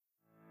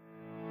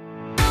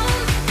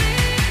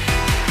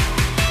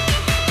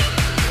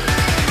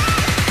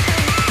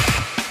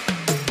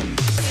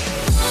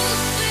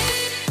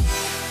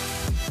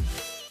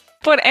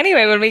But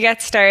anyway, when we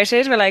get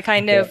started,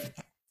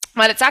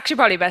 well, it's actually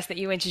probably best that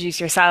you introduce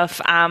yourself.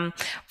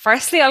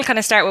 Firstly, I'll kind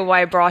of start with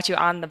why I brought you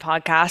on the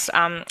podcast.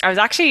 I was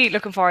actually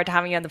looking forward to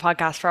having you on the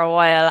podcast for a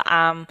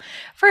while,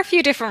 for a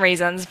few different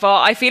reasons,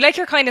 but I feel like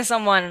you're kind of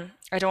someone,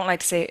 I don't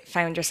like to say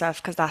found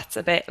yourself because that's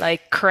a bit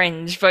like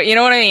cringe, but you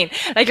know what I mean?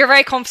 Like you're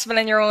very comfortable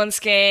in your own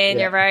skin.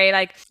 Yeah. You're very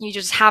like, you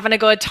just having a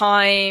good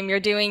time. You're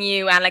doing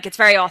you and like it's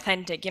very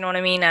authentic. You know what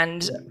I mean?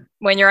 And Yeah.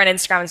 when you're on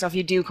Instagram and stuff,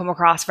 you do come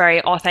across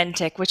very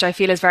authentic, which I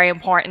feel is very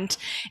important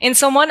in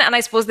someone. And I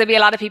suppose there'll be a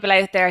lot of people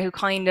out there who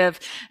kind of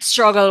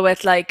struggle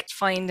with like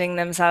finding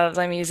themselves.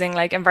 I'm using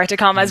like inverted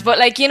commas, but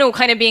like, you know,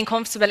 kind of being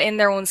comfortable in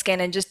their own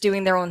skin and just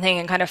doing their own thing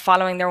and kind of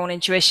following their own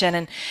intuition.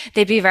 And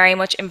they'd be very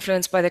much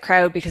influenced by the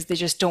crowd because they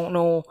just don't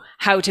know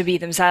how to be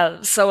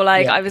themselves. So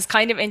like Yeah. I was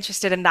kind of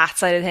interested in that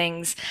side of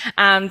things,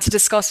 to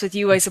discuss with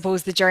you, I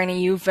suppose, the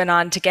journey you've been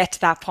on to get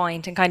to that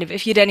point and kind of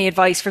if you had any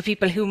advice for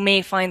people who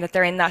may find that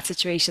they're in that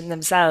situation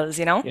themselves,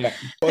 you know? Yeah.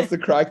 What's the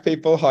crack,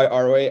 people? How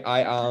are we?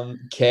 I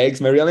am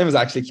Kegs. My real name is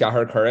actually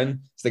Cathair.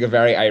 It's like a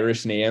very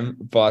Irish name,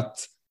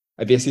 but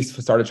I basically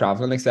started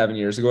traveling like 7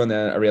 years ago, and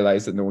then I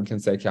realized that no one can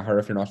say Cathair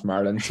if you're not from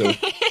Ireland. So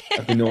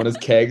I've been known as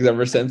Kegs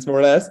ever since, more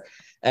or less.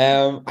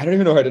 I don't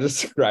even know how to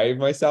describe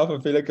myself. I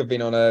feel like I've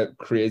been on a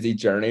crazy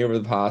journey over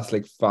the past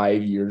like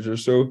 5 years or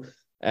so.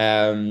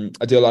 I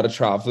do a lot of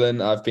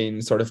traveling. I've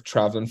been sort of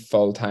traveling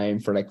full time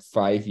for like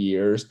 5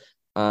 years,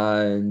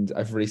 and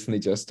I've recently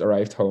just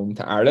arrived home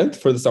to Ireland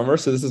for the summer.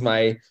 So this is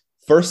my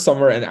first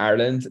summer in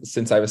Ireland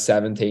since I was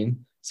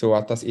 17. So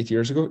what, that's 8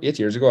 years ago. 8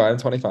 years ago, I'm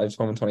 25,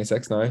 so I'm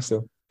 26 now.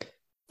 So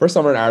first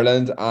summer in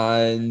Ireland,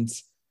 and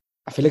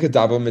I feel like I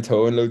dabble in my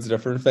toe in loads of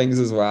different things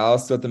as well.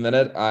 So at the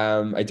minute,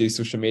 I do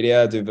social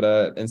media, I do a bit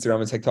of Instagram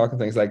and TikTok and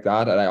things like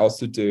that. And I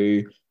also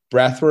do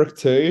breathwork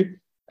too.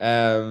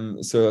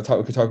 So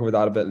we could talk about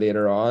that a bit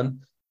later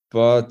on.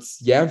 But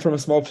yeah, I'm from a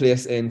small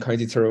place in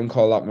County Tyrone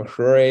called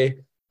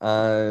Loveeee.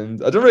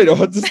 And I don't really know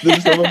what to,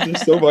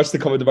 there's so much to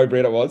come into my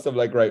brain at once. I'm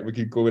like, right, we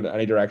could go in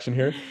any direction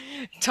here.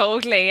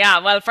 Totally, yeah.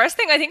 Well, first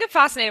thing, I think I'm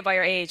fascinated by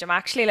your age. I'm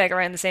actually like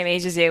around the same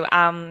age as you,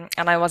 and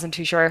I wasn't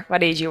too sure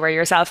what age you were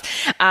yourself,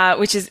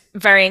 which is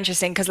very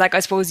interesting because, like,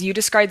 I suppose you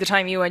described the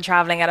time you went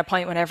traveling at a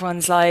point when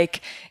everyone's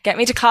like, "Get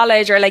me to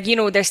college," or like, you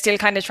know, they're still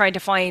kind of trying to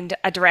find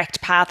a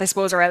direct path, I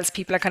suppose, or else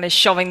people are kind of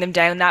shoving them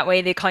down that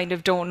way. They kind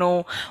of don't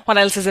know what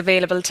else is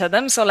available to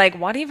them. So, like,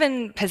 what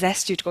even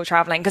possessed you to go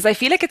traveling? Because I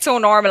feel like it's so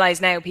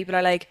normalized now. People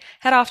are like,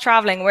 head off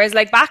traveling, whereas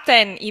like back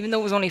then, even though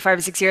it was only 5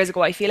 or 6 years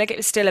ago, I feel like it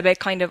was still a bit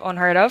kind of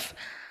unheard of.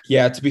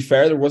 Yeah, to be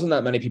fair, there wasn't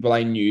that many people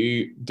I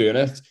knew doing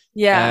it.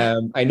 Yeah.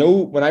 I know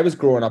when I was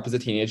growing up as a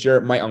teenager,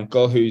 my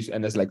uncle, who's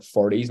in his like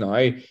 40s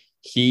now,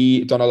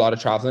 he done a lot of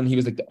traveling. He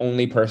was like the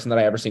only person that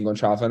I ever seen going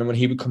traveling. And when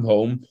he would come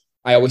home,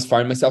 I always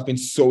found myself being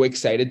so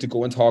excited to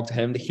go and talk to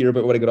him, to hear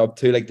about what he got up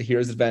to, like to hear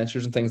his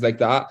adventures and things like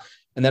that.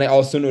 And then I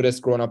also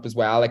noticed growing up as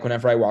well, like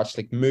whenever I watched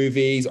like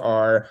movies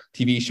or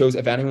TV shows,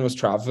 if anyone was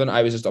traveling,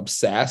 I was just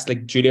obsessed.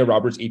 Like Julia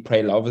Roberts' Eat,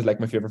 Pray, Love is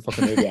like my favorite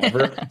fucking movie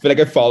ever. I feel like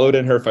I followed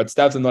in her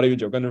footsteps. I'm not even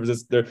joking. There was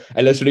this there.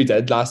 I literally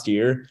did last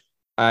year.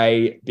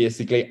 I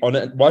basically on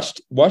it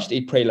watched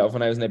Eat, Pray, Love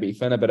when I was in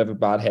Ibiza in a bit of a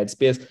bad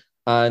headspace.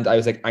 And I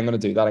was like, I'm gonna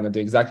do that. I'm gonna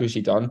do exactly what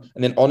she done.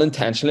 And then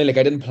unintentionally, like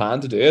I didn't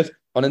plan to do it.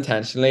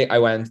 Unintentionally, I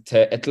went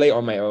to Italy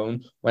on my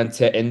own, went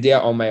to India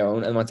on my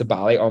own, and went to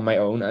Bali on my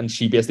own. And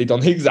she basically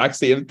done the exact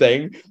same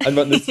thing and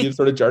went on the same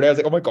sort of journey. I was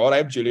like, oh my God, I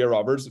am Julia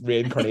Roberts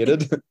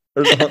reincarnated.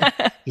 Or something.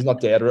 She's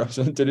not dead.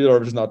 Julia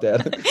Roberts is not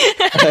dead.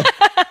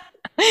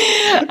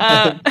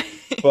 uh,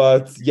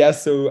 But yeah,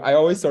 so I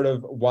always sort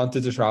of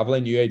wanted to travel. I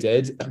knew I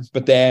did.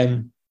 But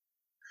then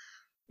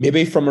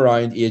maybe from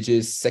around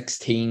ages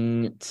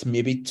 16 to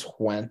maybe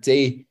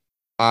 20,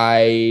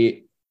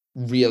 I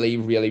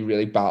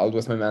really battled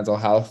with my mental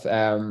health.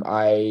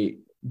 I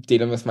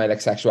dealing with my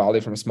like sexuality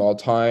from a small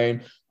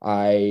town.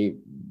 I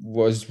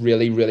was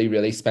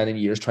really spending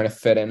years trying to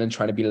fit in and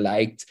trying to be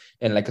liked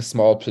in like a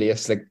small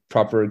place, like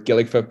proper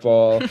Gaelic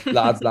football,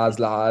 lads,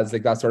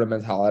 like that sort of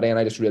mentality. And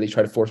I just really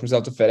tried to force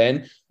myself to fit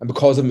in. And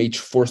because of me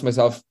forcing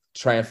myself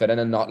to try and fit in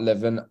and not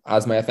living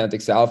as my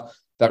authentic self,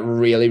 that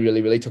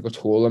really took a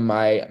toll on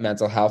my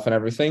mental health and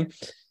everything.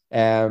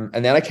 And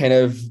then I kind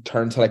of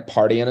turned to like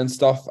partying and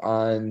stuff,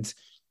 and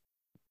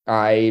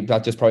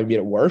that just probably made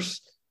it worse.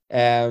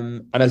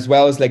 And as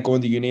well as like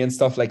going to uni and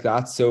stuff like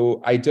that.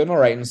 So I did all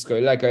right in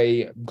school. Like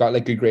I got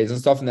like good grades and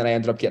stuff. And then I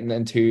ended up getting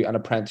into an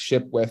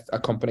apprenticeship with a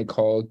company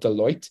called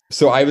Deloitte.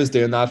 So I was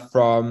doing that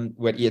from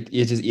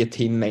ages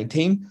 18,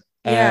 19.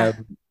 yeah.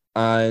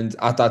 And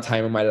at that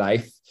time in my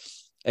life,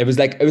 it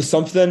was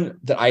something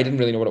that I didn't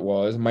really know what it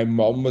was. My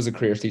mom was a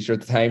careers teacher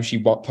at the time. She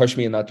pushed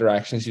me in that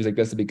direction. She was like,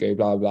 this will be good,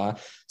 blah, blah,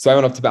 blah. So I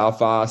went up to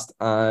Belfast,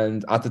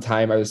 and at the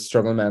time I was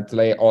struggling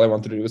mentally. All I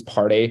wanted to do was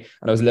party,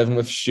 and I was living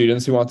with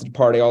students who wanted to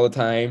party all the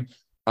time.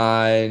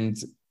 And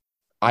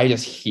I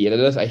just hated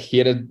it. I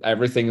hated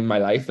everything in my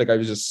life. Like I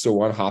was just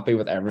so unhappy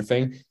with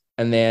everything.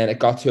 And then it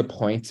got to a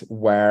point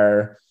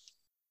where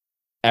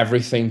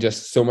everything,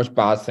 just so much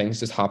bad things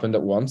just happened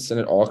at once, and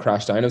it all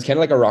crashed down. It was kind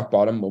of like a rock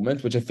bottom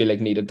moment, which I feel like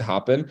needed to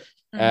happen.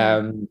 Hmm.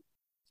 Um,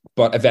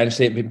 But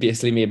eventually it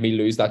basically made me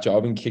lose that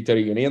job and kicked out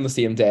of uni on the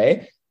same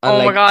day. And Oh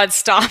my like, God,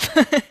 stop.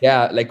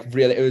 yeah, like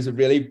really, it was a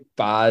really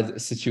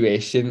bad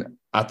situation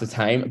at the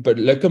time. But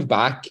looking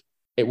back,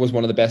 it was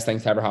one of the best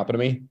things to ever happen to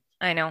me.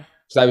 I know.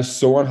 So I was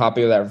so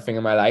unhappy with everything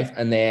in my life.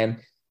 And then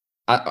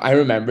I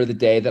remember the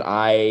day that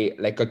I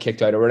like got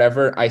kicked out or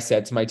whatever, I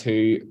said to my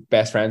two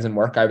best friends in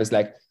work, I was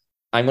like,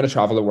 I'm going to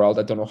travel the world.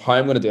 I don't know how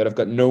I'm going to do it. I've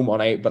got no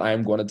money, but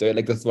I'm going to do it.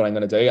 Like, this is what I'm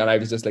going to do. And I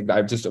was just like,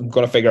 I'm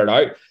going to figure it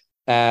out.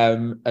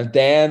 And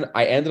then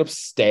I ended up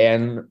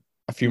staying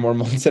a few more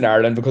months in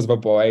Ireland because of a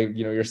boy,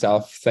 you know,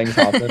 yourself, things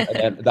happen. And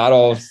then that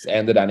all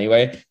ended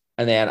anyway.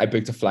 And then I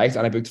booked a flight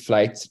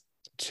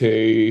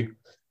to,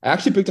 I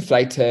actually booked a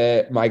flight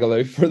to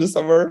Magaluf for the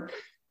summer.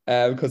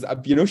 Because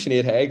you know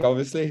Sinead Haig,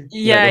 obviously.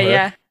 You might Yeah, know her.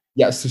 yeah.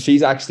 Yeah, so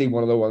she's actually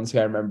one of the ones who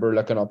I remember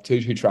looking up to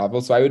who travel.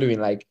 So I would have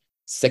been like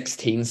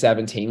 16,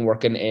 17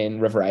 working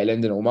in River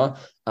Island in Oma.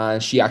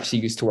 And she actually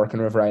used to work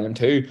in River Island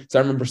too. So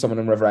I remember someone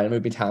in River Island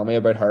would be telling me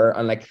about her.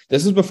 And like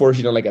this was before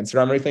she done like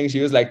Instagram or anything. She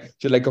had like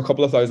a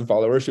couple of thousand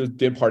followers. She was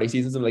doing party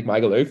seasons in like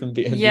Magaluf and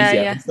Yeah, BCF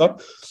yeah. and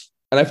stuff.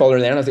 And I followed her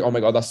there and I was like, oh my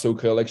God, that's so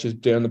cool. Like she's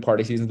doing the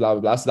party seasons, blah,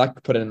 blah, blah. So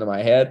that put it into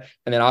my head.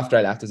 And then after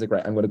I left, I was like,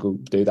 right, I'm going to go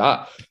do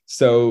that.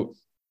 So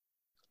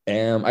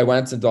I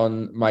went and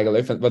done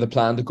Magaluf with a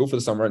plan to go for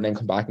the summer and then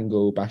come back and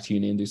go back to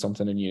uni and do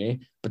something in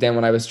uni. But then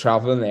when I was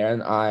traveling there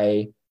and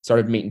I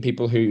started meeting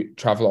people who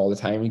travel all the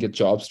time and get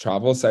jobs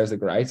travel. So I was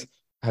like, right.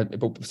 I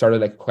started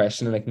like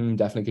questioning, like,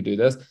 definitely could do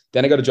this.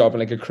 Then I got a job on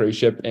like a cruise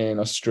ship in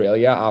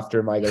Australia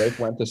after Magaluf.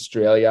 Went to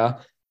Australia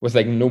with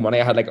like no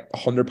money. I had like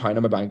 £100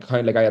 in my bank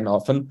account. Like I had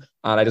nothing.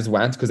 And I just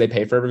went because they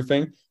paid for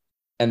everything.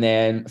 And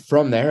then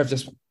from there, I've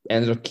just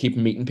ended up keep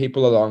meeting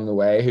people along the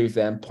way who've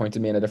then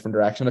pointed me in a different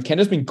direction. I've kind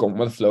of just been going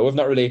with the flow. I've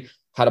not really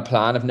had a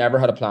plan. I've never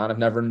had a plan. I've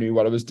never knew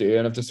what I was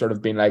doing. I've just sort of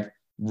been like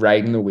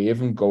riding the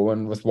wave and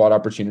going with what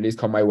opportunities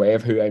come my way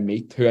of who I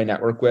meet, who I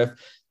network with,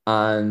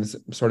 and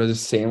sort of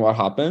just seeing what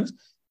happens.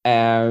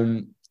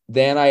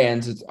 Then I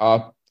ended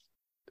up,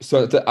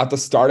 so at the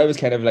start, I was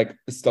kind of like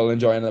still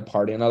enjoying the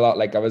partying a lot.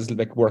 Like I was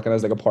like working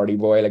as like a party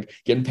boy, like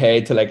getting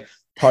paid to like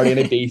party in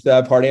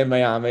Ibiza, party in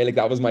Miami. Like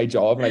that was my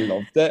job and I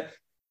loved it.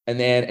 And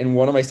then in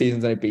one of my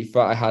seasons in Ibiza,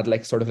 I had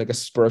like sort of like a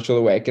spiritual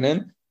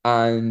awakening.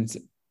 And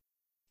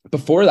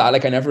before that,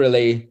 like I never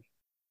really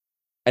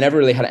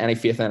had any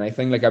faith in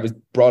anything. Like I was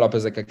brought up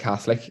as like a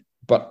Catholic,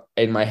 but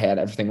in my head,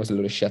 everything was a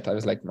load of shit. I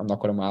was like, I'm not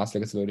going to mass,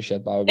 like it's a load of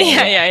shit, blah, blah, blah, Yeah,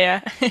 blah. yeah,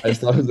 yeah. I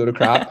just thought it was a load of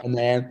crap. And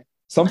then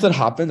something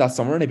happened that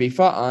summer in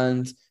Ibiza,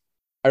 and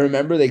I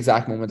remember the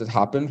exact moment it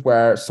happened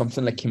where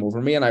something like came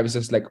over me and I was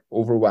just like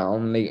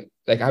overwhelmingly,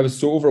 like I was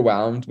so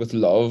overwhelmed with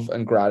love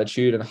and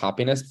gratitude and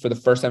happiness for the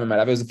first time in my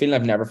life. It was a feeling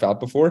I've never felt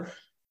before.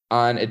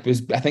 And it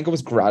was, I think it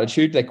was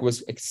gratitude, like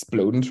was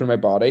exploding through my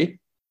body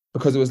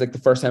because it was like the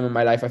first time in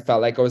my life I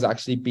felt like I was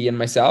actually being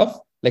myself.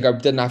 Like I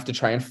didn't have to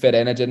try and fit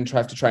in. I didn't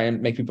have to try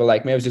and make people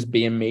like me. I was just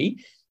being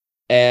me.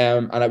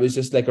 And it was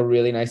just like a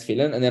really nice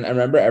feeling. And then I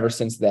remember ever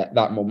since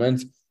that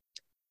moment,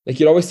 like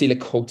you'd always see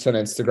like quotes on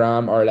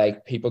Instagram or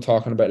like people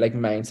talking about like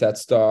mindset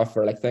stuff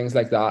or like things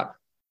like that.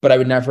 But I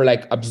would never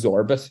like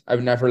absorb it. I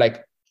would never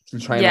like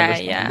try and Yeah,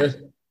 understand yeah.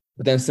 it.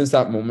 But then since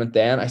that moment,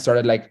 then I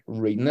started like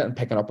reading it and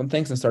picking up on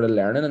things and started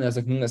learning. And I was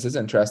like, this is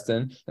interesting.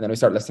 And then we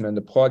start listening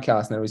to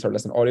podcasts, and then we start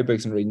listening to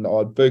audiobooks and reading the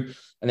odd book.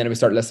 And then we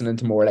start listening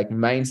to more like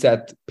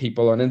mindset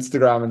people on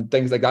Instagram and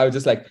things like that. I would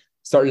just like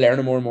start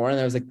learning more and more. And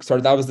I was like,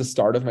 that was the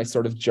start of my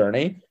sort of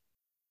journey.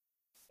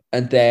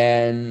 And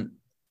then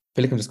I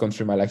feel like I'm just going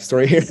through my life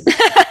story here.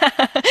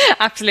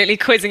 Absolutely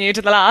quizzing you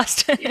to the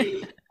last.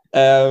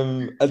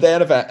 And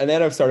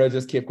then I've started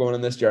just keep going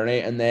on this journey.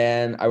 And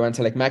then I went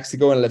to like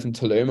Mexico and I lived in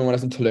Tulum. And when I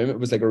was in Tulum, it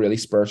was like a really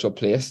spiritual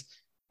place.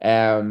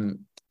 And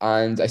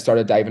I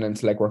started diving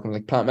into like working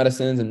with like plant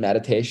medicines and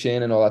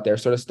meditation and all that there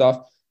sort of stuff.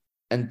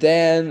 And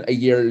then a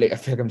year later, I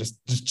feel like I'm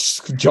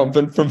just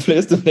jumping from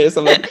place to place.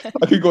 I'm like,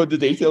 I could go into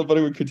detail, but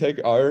it could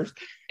take hours.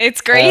 It's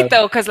great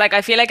though, because like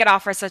I feel like it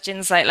offers such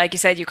insight. Like you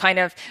said, you kind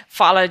of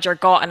followed your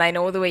gut, and I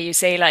know the way you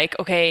say like,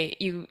 okay,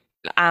 you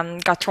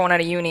got thrown out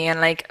of uni and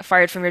like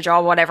fired from your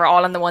job, whatever,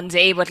 all in the one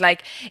day. But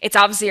like it's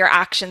obviously your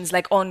actions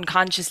like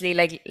unconsciously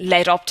like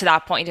led up to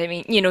that point. I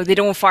mean, you know, they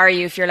don't fire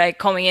you if you're like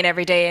coming in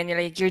every day and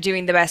you're like you're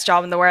doing the best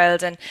job in the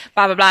world and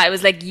blah blah blah. It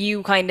was like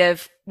you kind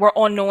of were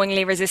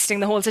unknowingly resisting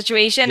the whole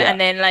situation, Yeah. and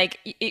then like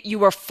you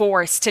were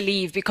forced to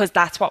leave because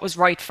that's what was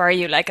right for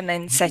you, like, and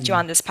then set you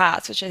on this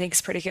path, which I think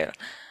is pretty cool.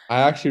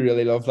 I actually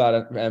really love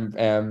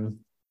that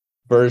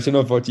version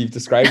of what you've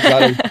described.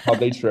 That is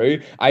probably true.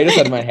 I just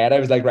had in my head, I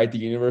was like, right, the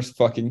universe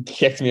fucking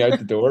kicked me out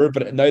the door.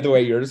 But now the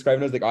way you're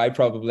describing it, is like I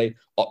probably,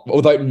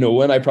 without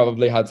knowing, I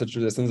probably had such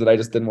resistance that I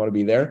just didn't want to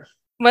be there.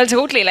 Well,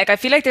 totally. Like, I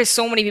feel like there's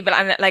so many people,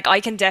 and like, I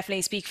can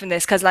definitely speak from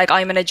this because, like,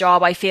 I'm in a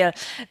job. I feel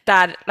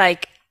that,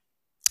 like,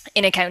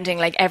 in accounting,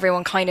 like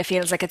everyone kind of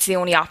feels like it's the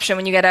only option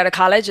when you get out of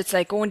college. It's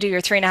like go and do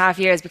your 3.5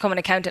 years, become an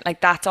accountant.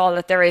 Like that's all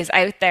that there is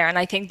out there. And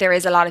I think there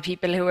is a lot of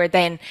people who are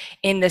then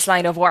in this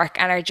line of work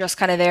and are just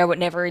kind of there, but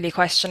never really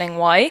questioning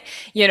why,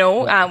 you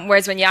know. Yeah.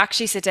 Whereas when you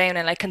actually sit down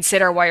and like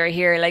consider why you're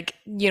here, like,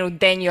 you know,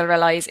 then you'll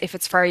realize if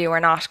it's for you or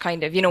not,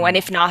 kind of, you know. And Mm.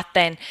 if not,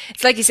 then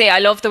it's like you say, I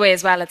love the way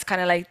as well. It's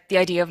kind of like the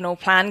idea of no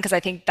plan, because I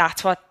think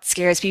that's what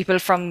scares people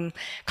from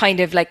kind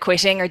of like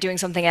quitting or doing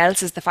something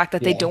else, is the fact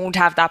that they Yeah. don't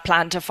have that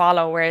plan to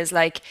follow. Whereas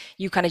like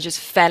you kind of just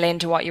fell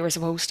into what you were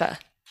supposed to.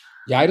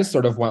 Yeah, I just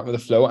sort of went with the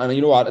flow. And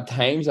you know what? At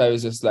times I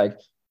was just like,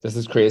 this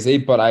is crazy.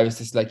 But I was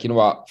just like, you know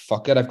what?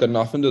 Fuck it. I've got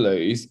nothing to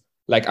lose.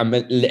 Like I'm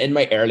in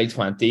my early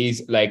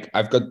 20s. Like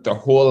I've got the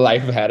whole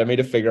life ahead of me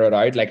to figure it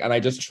out. Like, and I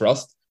just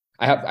trust.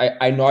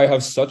 I know I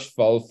have such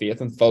full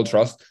faith and full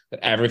trust that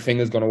everything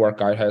is going to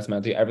work out how it's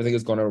meant to. Everything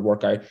is going to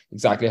work out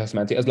exactly how it's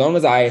meant to. As long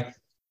as I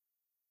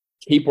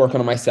keep working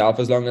on myself,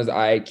 as long as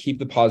I keep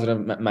the positive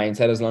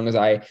mindset, as long as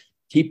I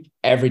keep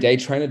every day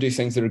trying to do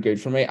things that are good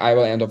for me, I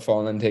will end up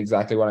falling into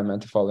exactly what I'm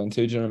meant to fall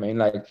into. Do you know what I mean?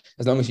 Like,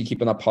 as long as you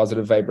keep on that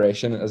positive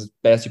vibration as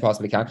best you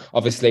possibly can.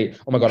 Obviously,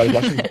 oh my God, I was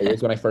watching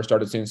videos when I first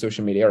started doing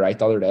social media, right,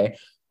 the other day,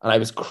 and I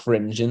was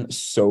cringing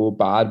so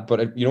bad.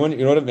 But you know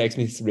what it makes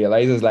me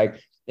realize is like,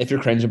 if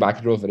you're cringing back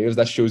at your old videos,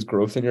 that shows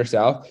growth in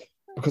yourself.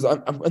 Because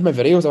I'm in my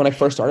videos, when I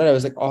first started, I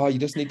was like, oh, you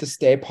just need to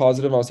stay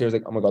positive. I was here, I was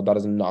like, oh my God, that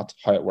is not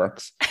how it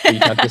works. So you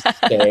can't just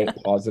stay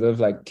positive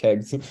like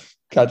Kegs,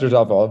 catch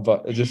yourself on.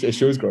 But it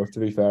shows growth, to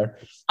be fair.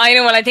 I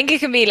know, well, I think it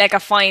can be like a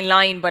fine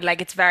line, but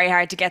like it's very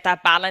hard to get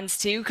that balance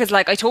too. Because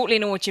like I totally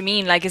know what you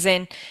mean. Like, as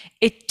in,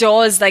 it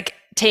does like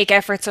take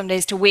effort some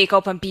days to wake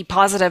up and be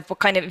positive, but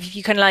kind of if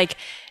you can like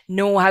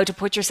know how to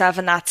put yourself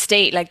in that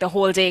state, like the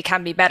whole day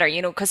can be better,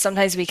 you know, because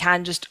sometimes we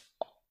can just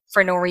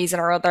for no reason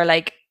or other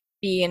like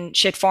be in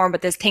shit form,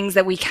 but there's things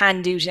that we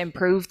can do to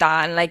improve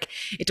that. And like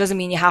it doesn't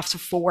mean you have to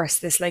force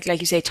this like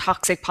you say,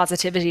 toxic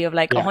positivity of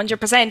like Yeah.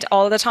 100%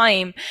 all the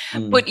time.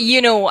 Mm. But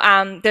you know,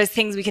 there's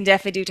things we can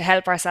definitely do to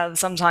help ourselves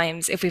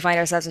sometimes if we find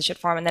ourselves in shit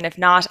form. And then if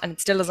not and it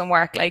still doesn't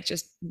work, like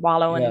just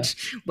wallow Yeah. and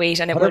wait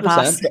and it will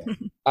pass. 100%. But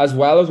as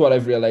well as what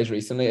I've realized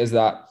recently is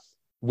that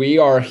we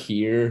are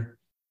here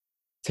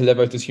to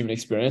live out this human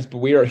experience, but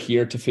we are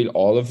here to feel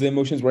all of the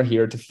emotions. We're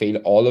here to feel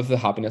all of the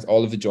happiness,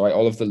 all of the joy,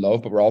 all of the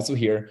love, but we're also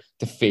here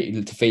to feel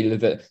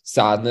the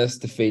sadness,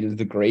 to feel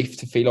the grief,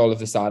 to feel all of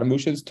the sad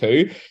emotions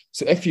too.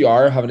 So if you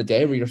are having a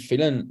day where you're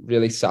feeling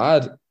really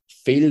sad,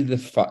 feel the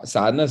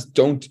sadness.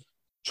 Don't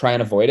try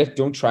and avoid it.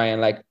 Don't try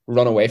and like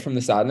run away from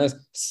the sadness.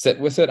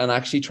 Sit with it and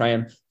actually try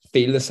and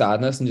feel the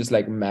sadness and just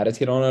like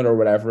meditate on it or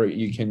whatever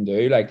you can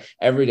do. Like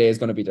every day is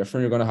going to be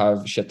different. You're going to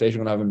have shit days,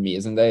 you're going to have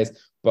amazing days,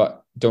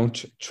 but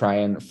don't try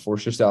and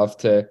force yourself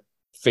to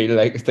feel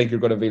like think you're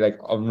going to be like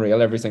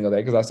unreal every single day,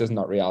 because that's just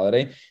not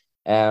reality.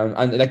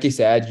 And like you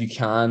said, you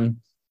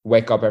can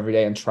wake up every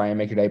day and try and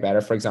make your day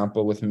better. For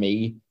example, with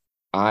me,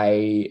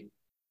 I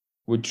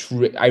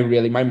I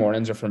really, my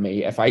mornings are for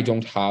me. If I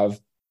don't have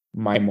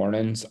my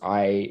mornings,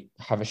 I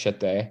have a shit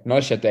day. Not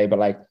a shit day, but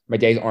like my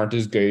days aren't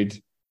as good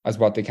as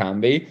what they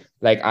can be.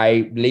 Like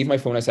I leave my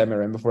phone outside my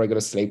room before I go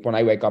to sleep. When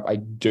I wake up, I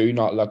do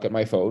not look at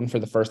my phone for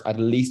the first at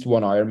least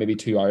 1 hour, maybe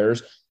 2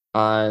 hours.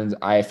 And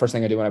I first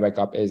thing I do when I wake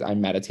up is I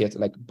meditate.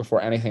 Like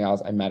before anything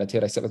else, I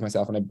meditate. I sit with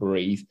myself and I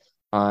breathe.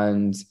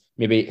 And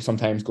maybe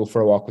sometimes go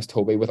for a walk with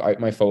Toby without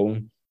my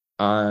phone.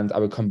 And I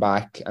would come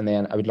back and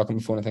then I would look at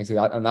my phone and things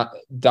like that. And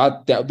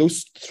that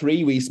those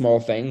three wee small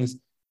things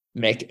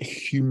make a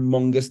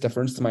humongous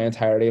difference to my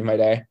entirety of my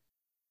day.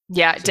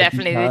 Yeah, So if you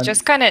definitely. They can,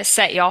 just kind of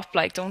set you up,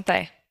 like, don't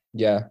they?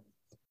 yeah.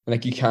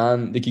 Like you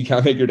can make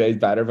your days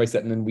better by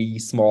sitting in wee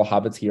small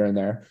habits here and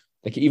there.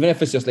 Like even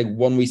if it's just like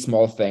one wee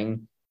small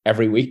thing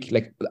every week,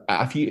 like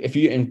if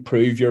you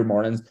improve your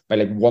mornings by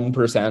like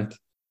 1%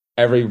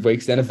 every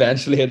week, then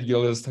eventually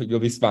you'll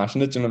be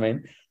smashing it. Do you know what I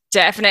mean?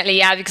 Definitely,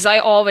 yeah, because I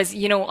always,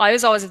 you know, I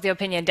was always of the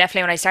opinion,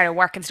 definitely when I started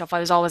work and stuff, I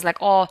was always like,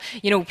 oh,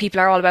 you know, people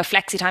are all about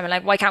flexi time and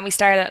like, why can't we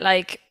start at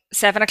like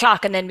 7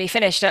 o'clock and then be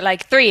finished at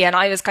like 3? And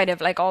I was kind of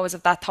like always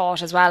of that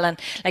thought as well. And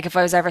like if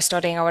I was ever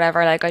studying or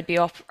whatever, like I'd be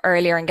up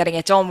earlier and getting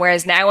it done.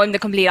 Whereas now I'm the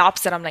complete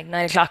opposite. I'm like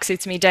 9 o'clock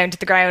suits me down to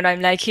the ground. I'm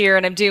like here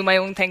and I'm doing my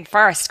own thing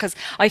first because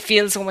I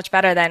feel so much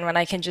better then when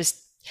I can just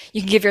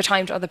you can give your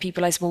time to other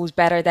people, I suppose,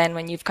 better than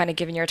when you've kind of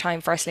given your time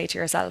firstly to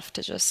yourself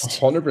to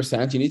just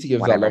 100%. You need to give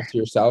that love whatever. to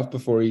yourself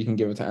before you can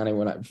give it to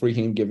anyone, before you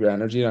can give your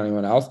energy to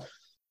anyone else.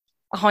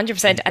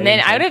 100%. That's And really then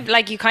out important. of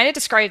like you kind of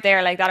described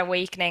there like that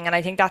awakening, and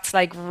I think that's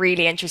like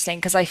really interesting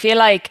because I feel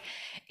like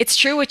it's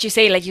true what you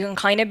say. Like you can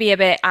kind of be a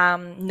bit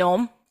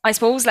numb, I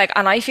suppose. Like,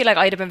 and I feel like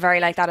I'd have been very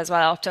like that as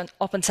well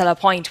up until a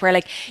point where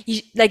like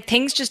you like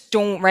things just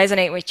don't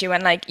resonate with you,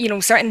 and like you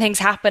know certain things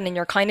happen, and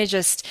you're kind of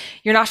just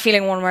you're not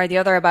feeling one way or the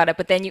other about it.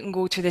 But then you can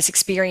go through this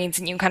experience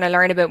and you can kind of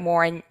learn a bit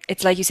more, and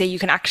it's like you say you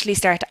can actually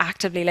start to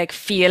actively like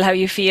feel how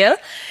you feel.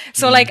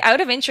 So like Mm.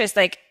 out of interest,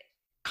 like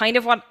kind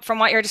of what from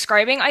what you're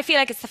describing, I feel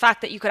like it's the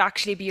fact that you could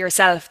actually be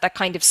yourself that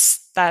kind of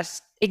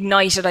that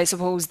ignited, I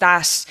suppose,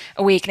 that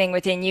awakening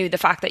within you. The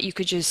fact that you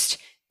could just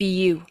be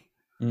you,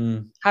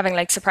 Mm. having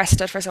like suppressed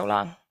it for so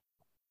long.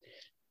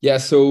 Yeah,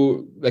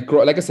 so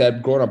like I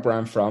said, growing up where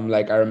I'm from,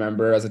 like I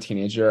remember as a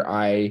teenager,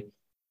 I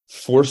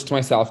forced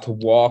myself to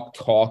walk,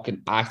 talk,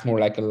 and act more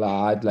like a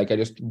lad. Like I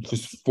just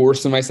was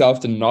forcing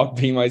myself to not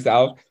be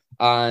myself.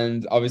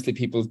 And obviously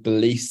people's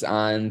beliefs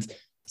and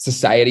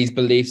society's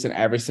beliefs and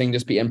everything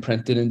just be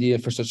imprinted into you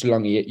for such a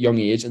young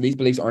age. And these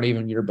beliefs aren't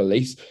even your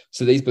beliefs.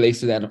 So these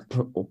beliefs are then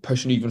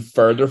pushing you even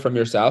further from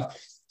yourself.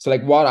 So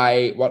like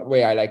what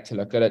way I like to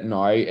look at it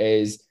now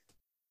is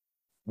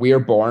we are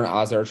born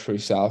as our true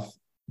self,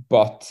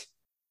 but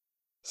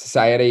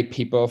society,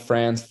 people,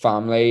 friends,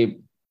 family,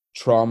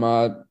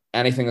 trauma,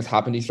 anything that's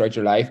happened to you throughout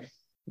your life,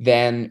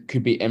 then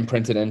could be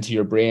imprinted into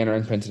your brain or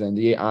imprinted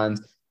into you. And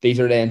these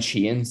are then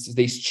chains.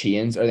 These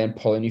chains are then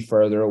pulling you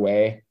further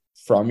away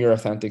from your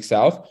authentic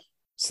self.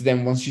 So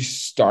then once you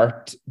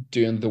start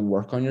doing the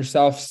work on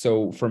yourself,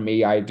 so for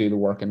me, I do the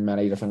work in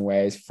many different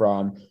ways,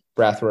 from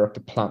breathwork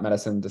to plant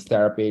medicine to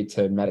therapy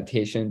to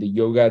meditation to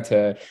yoga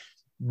to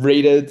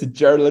read it to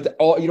journal it,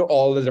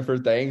 all the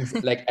different things.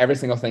 Like every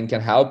single thing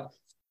can help.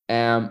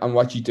 And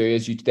what you do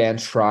is you then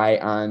try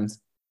and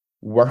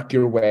work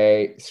your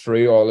way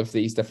through all of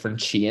these different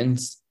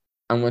chains.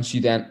 And once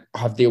you then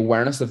have the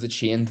awareness of the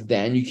chains,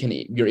 then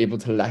you're able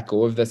to let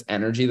go of this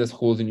energy that's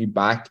holding you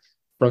back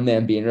from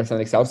then being your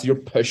authentic self. So you're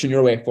pushing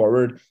your way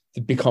forward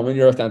to becoming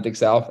your authentic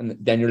self, and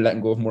then you're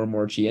letting go of more and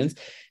more chains.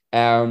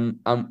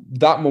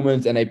 That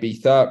moment in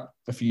Ibiza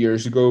a few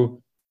years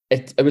ago,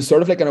 it was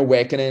sort of like an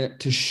awakening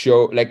to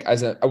show, like,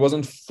 I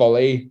wasn't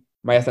fully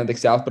my authentic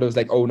self, but it was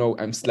like, oh no,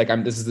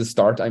 this is the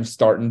start. I'm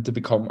starting to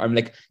become,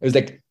 it was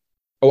like,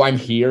 oh, I'm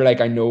here.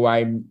 Like, I know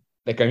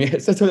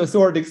it's so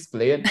hard to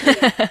explain.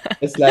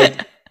 It's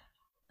like,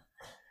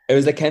 it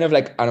was like kind of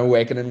like an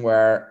awakening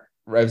where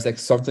I was like,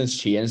 something's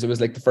changed. It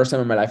was like the first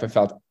time in my life I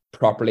felt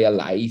properly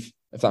alive,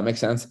 if that makes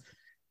sense.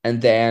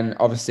 And then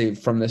obviously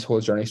from this whole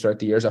journey throughout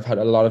the years, I've had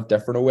a lot of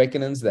different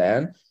awakenings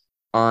then.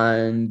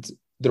 And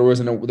there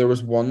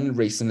was one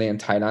recently in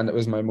Thailand. It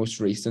was my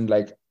most recent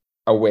like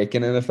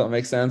awakening, if that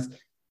makes sense.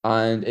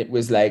 And it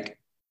was the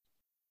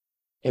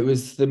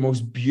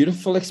most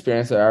beautiful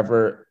experience I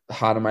ever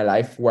had in my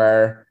life,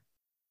 where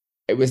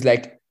it was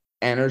like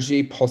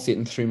energy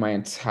pulsating through my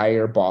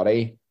entire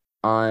body.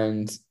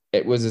 And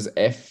it was as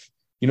if,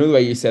 the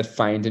way you said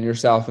finding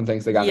yourself and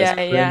things like that. Yeah,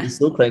 yeah. It's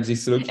so cringy,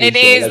 so It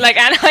cliche. is Like,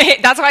 like,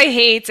 and that's why I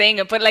hate saying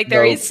it, but like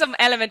there is no, some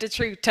element of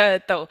truth to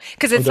it though.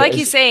 Because it's there like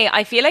you is, say,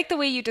 I feel like the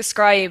way you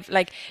describe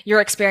like your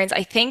experience,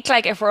 I think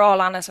like if we're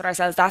all honest with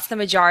ourselves, that's the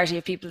majority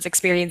of people's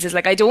experiences.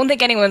 Like I don't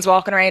think anyone's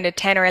walking around at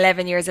 10 or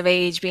 11 years of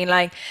age being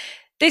like,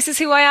 this is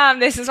who I am,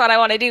 this is what I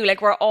want to do.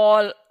 Like we're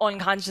all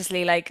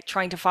unconsciously like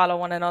trying to follow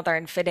one another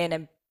and fit in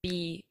and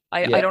be,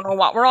 I yeah. don't know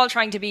what we're all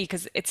trying to be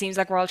because it seems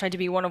like we're all trying to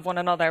be one of one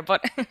another,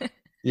 but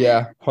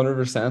Yeah,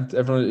 100%.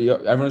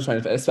 Everyone's trying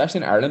to fit, especially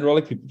in Ireland. We're all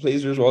like people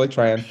pleasers. We're all like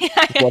trying yeah,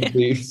 to want to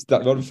be,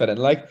 want to fit in.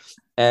 Like,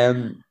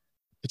 but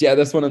yeah,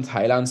 this one in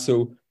Thailand.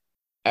 So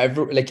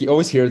you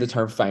always hear the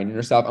term finding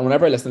yourself, and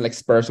whenever I listen to like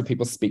spiritual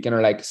people speaking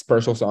or like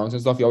spiritual songs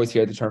and stuff, you always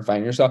hear the term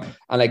finding yourself.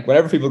 And like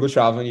whenever people go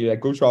traveling, you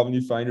like go traveling,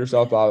 you find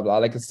yourself, blah blah blah.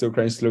 Like it's so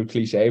cringe, so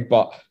cliche.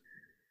 But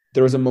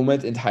there was a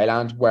moment in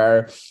Thailand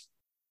where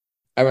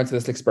I went to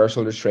this like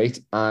spiritual retreat,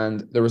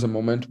 and there was a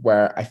moment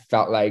where I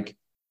felt like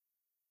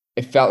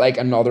it felt like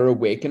another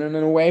awakening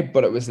in a way,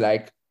 but it was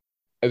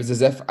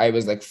as if I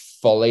was like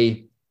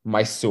fully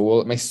my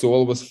soul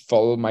was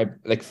full,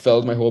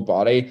 filled my whole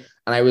body.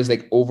 And I was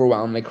like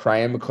overwhelmed, like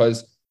crying,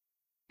 because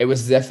it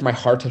was as if my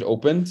heart had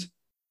opened,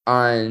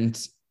 and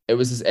it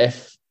was as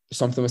if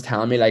something was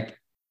telling me like,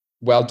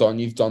 well done,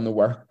 you've done the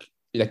work,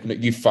 like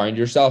you found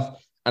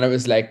yourself. And it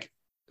was like,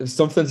 it was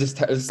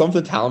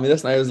something telling me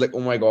this. And I was like, oh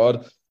my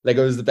God, like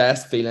it was the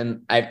best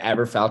feeling I've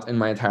ever felt in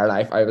my entire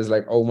life. I was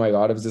like, oh my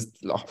God, it was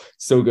just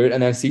so good.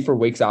 And then see, for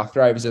weeks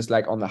after, I was just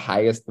like on the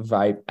highest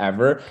vibe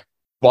ever.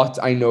 But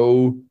I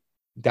know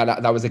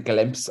that was a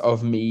glimpse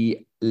of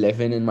me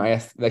living in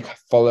my like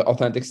full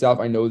authentic self.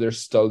 I know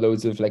there's still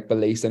loads of like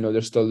beliefs. I know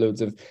there's still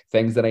loads of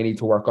things that I need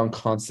to work on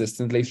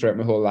consistently throughout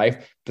my whole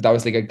life. But that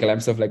was like a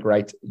glimpse of like,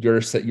 right,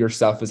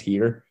 yourself is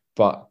here.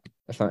 But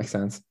if that makes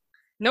sense.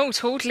 No,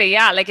 totally.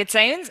 Yeah. Like it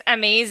sounds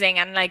amazing.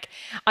 And like,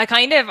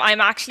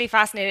 I'm actually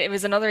fascinated. It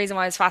was another reason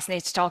why I was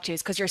fascinated to talk to you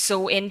is because you're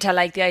so into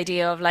like the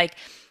idea of like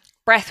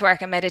breath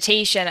work and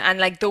meditation. And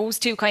like those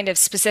two kind of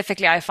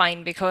specifically, I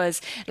find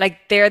because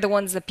like they're the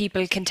ones that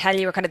people can tell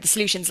you are kind of the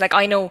solutions. Like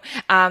I know,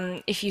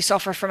 if you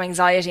suffer from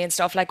anxiety and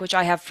stuff like, which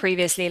I have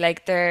previously,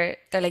 like they're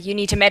like, you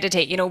need to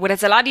meditate, but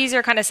it's a lot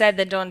easier kind of said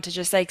than done to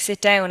just like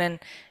sit down and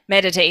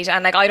meditate.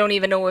 And like I don't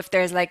even know if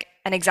there's like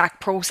an exact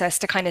process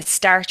to kind of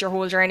start your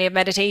whole journey of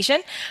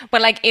meditation,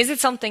 but like is it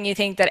something you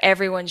think that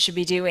everyone should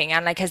be doing,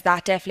 and like has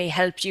that definitely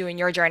helped you in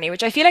your journey,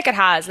 which I feel like it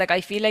has. Like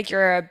I feel like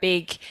you're a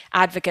big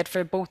advocate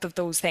for both of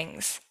those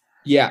things.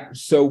 Yeah.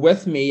 So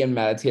with me and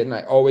meditating,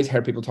 I always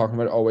heard people talking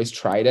about it, always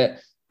tried it.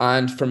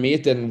 And for me,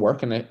 it didn't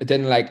work, and it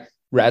didn't like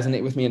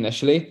resonate with me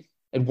initially.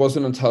 It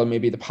wasn't until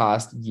maybe the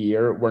past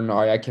year where now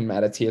I can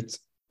meditate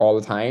all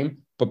the time.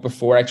 But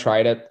before I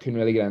tried it, couldn't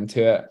really get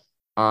into it.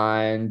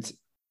 And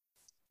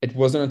it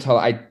wasn't until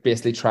I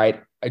basically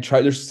tried I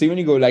try. There's see when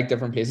you go like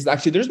different places.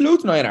 Actually, there's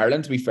loads now in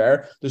Ireland. To be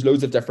fair, there's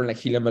loads of different like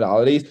healing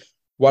modalities.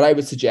 What I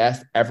would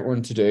suggest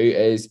everyone to do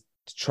is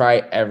to try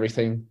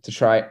everything, to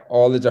try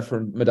all the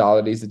different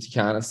modalities that you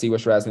can and see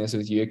which resonates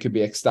with you. It could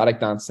be ecstatic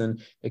dancing,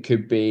 it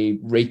could be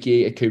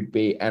Reiki, it could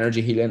be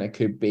energy healing, it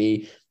could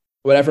be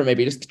whatever it may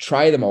be. Just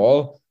try them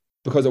all,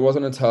 because it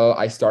wasn't until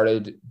I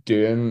started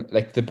doing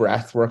like the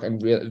breath work, and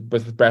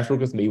but breath work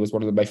with me was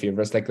one of my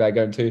favorites. Like that I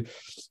got into.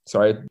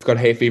 Sorry, I've got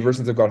hay fever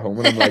since I've got home,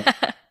 and I'm like,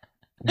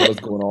 what is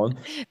going on?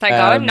 Thank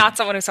God I'm Um, not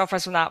someone who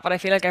suffers from that, but I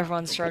feel like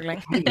everyone's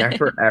struggling. I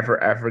never,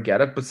 ever, ever get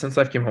it. But since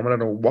I've came home, I don't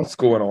know what's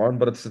going on,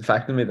 but it's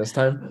affecting me this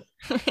time.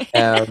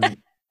 Um,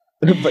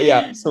 but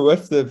yeah, so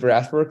with the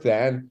breath work,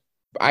 then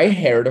I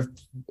heard of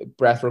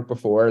breath work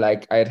before.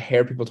 Like I had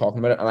heard people talking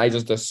about it, and I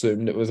just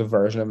assumed it was a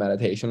version of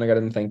meditation. Like I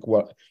didn't think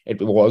what it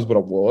was, what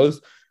it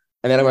was.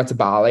 And then I went to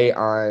Bali,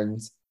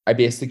 and I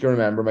basically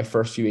remember my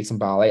first few weeks in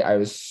Bali, I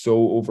was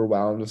so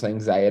overwhelmed with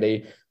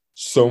anxiety.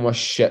 So much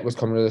shit was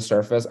coming to the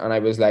surface, and I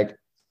was like,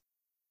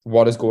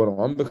 what is going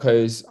on?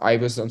 Because I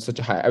was on such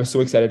a high, I was so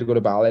excited to go to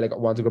Bali. Like I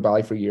wanted to go to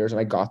Bali for years, and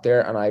I got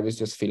there and I was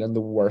just feeling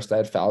the worst I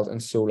had felt in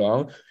so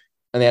long.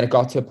 And then it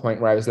got to a point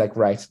where I was like,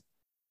 right,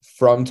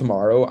 from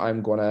tomorrow,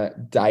 I'm gonna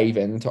dive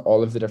into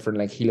all of the different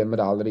like healing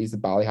modalities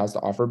that Bali has to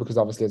offer, because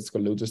obviously it's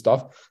got loads of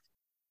stuff.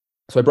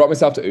 So I brought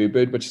myself to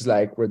Ubud, which is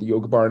like where the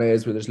yoga barn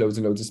is, where there's loads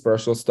and loads of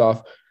spiritual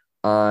stuff.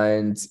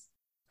 And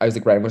I was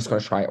like, right, I'm just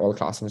going to try all the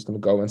classes. I'm just going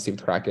to go and see what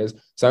the crack is.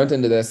 So I went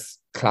into this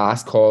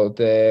class called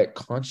the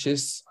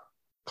Conscious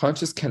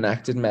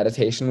Connected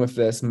Meditation with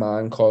this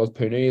man called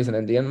Pune. He's an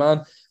Indian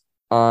man.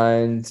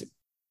 And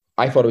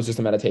I thought it was just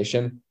a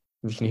meditation.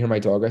 You can hear my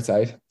dog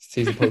outside.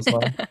 He's a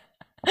postman.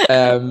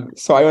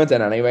 So I went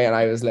in anyway, and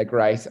I was like,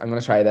 right, I'm going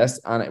to try this.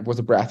 And it was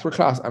a breathwork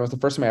class. And it was the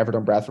first time I ever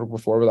done breathwork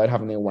before without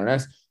having the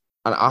awareness.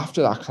 And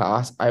after that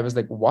class, I was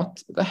like,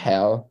 what the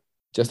hell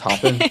just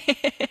happened?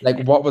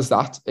 Like, what was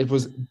that? It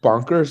was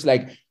bonkers.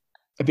 Like,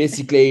 I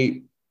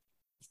basically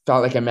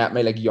felt like I met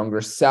my like younger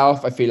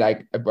self. I feel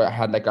like I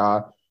had like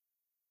a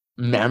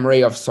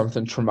memory of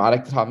something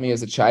traumatic that happened to me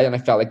as a child. And I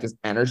felt like this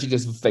energy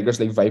just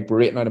vigorously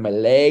vibrating out of my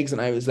legs.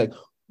 And I was like,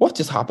 what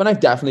just happened? I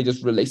definitely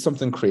just released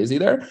something crazy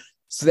there.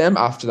 So then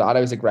after that,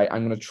 I was like, right,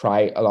 I'm going to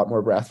try a lot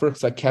more breath work.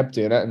 So I kept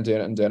doing it and doing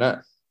it and doing it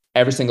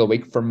every single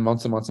week for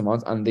months and months and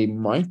months. And the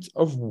amount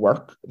of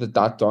work that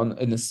done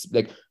in this,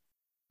 like,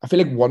 I feel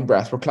like one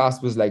breathwork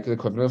class was like the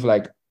equivalent of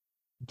like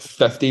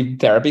 50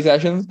 therapy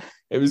sessions.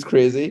 It was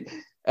crazy.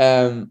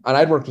 And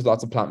I'd worked with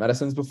lots of plant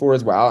medicines before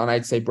as well. And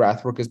I'd say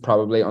breathwork is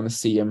probably on the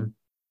same,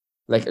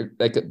 like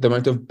the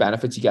amount of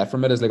benefits you get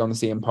from it is like on the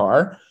same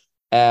par.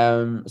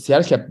 So yeah, I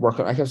just kept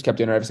working. I just kept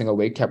doing it every single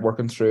week, kept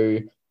working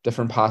through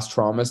different past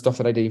traumas, stuff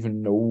that I didn't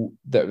even know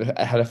that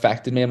had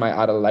affected me in my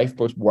adult life,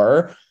 but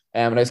were.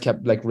 And I just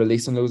kept like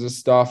releasing loads of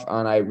stuff,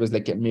 and I was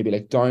like getting maybe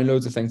like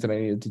downloads of things that I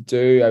needed to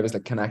do. I was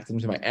like connecting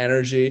to my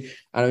energy,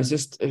 and it was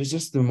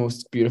just the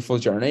most beautiful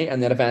journey.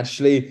 And then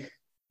eventually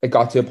it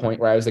got to a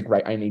point where I was like,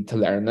 right, I need to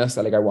learn this.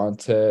 I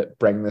want to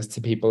bring this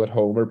to people at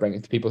home or bring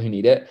it to people who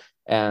need it.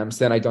 So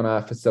then I done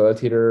a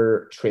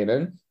facilitator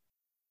training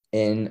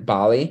in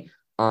Bali,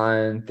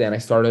 and then I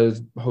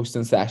started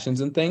hosting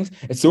sessions and things.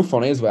 It's so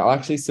funny as well,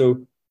 actually.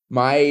 So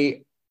my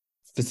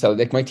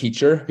facility, like my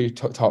teacher who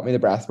taught me the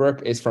breath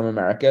work is from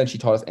America, and she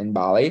taught us in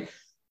Bali.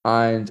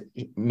 And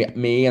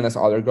me and this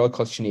other girl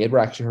called Sinead were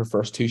actually her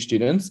first two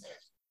students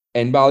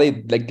in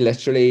Bali, like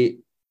literally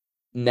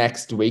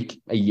next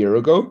week, a year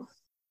ago.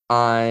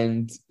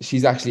 And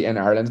she's actually in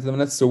Ireland at the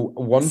minute. So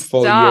one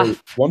Stop.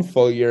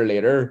 full year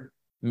later,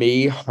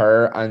 me,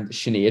 her, and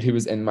Sinead, who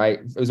was in my,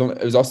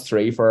 it was us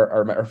three for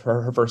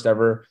her first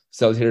ever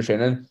facilitator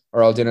training,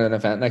 are all doing an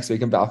event next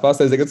week in Belfast.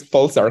 I was like, it's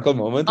full circle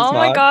moment. It's Oh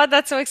my mad. God,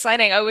 that's so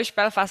exciting. I wish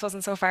Belfast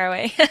wasn't so far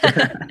away.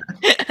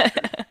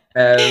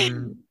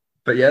 um,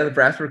 but yeah, the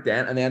breathwork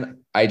then, and then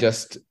I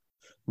just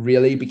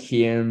really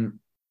became.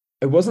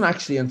 It wasn't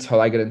actually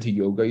until I got into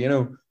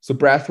yoga, So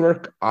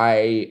breathwork,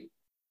 I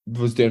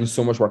was doing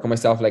so much work on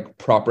myself, like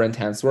proper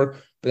intense work.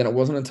 But then it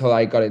wasn't until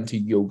I got into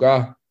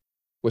yoga,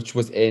 which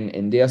was in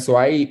India. So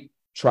I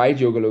tried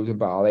yoga loads in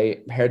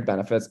Bali, heard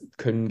benefits,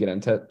 couldn't get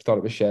into it, thought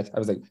it was shit. I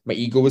was like, my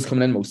ego was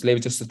coming in mostly. It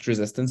was just such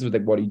resistance. It was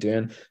like, what are you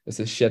doing? This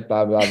is shit,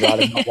 blah, blah, blah. I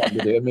did not want to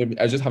do it. Maybe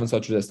I was just having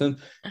such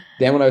resistance.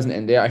 Then when I was in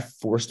India, I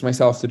forced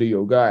myself to do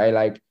yoga. I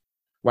like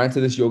went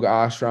to this yoga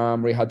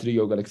ashram where you had to do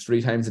yoga like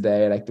 3 times a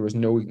day. Like there was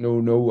no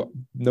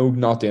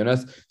not doing it.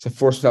 So I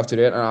forced myself to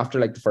do it. And after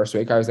like the first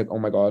week, I was like, oh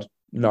my God,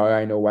 now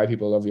I know why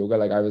people love yoga.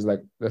 Like I was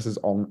like, this is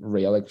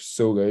unreal, like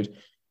so good.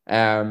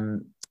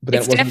 But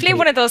then It's it wasn't definitely until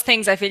one of those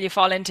things I feel you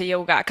fall into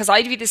yoga because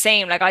I'd be the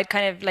same. Like I'd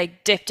kind of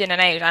like dipped in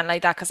and out and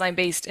like that because I'm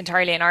based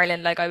entirely in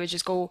Ireland. Like I would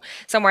just go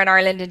somewhere in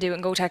Ireland and do it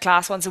and go to a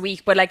class once a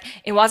week. But like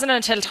it wasn't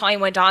until time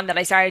went on that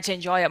I started to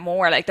enjoy it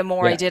more. Like the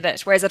more I yeah, did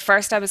it. Whereas at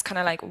first I was kind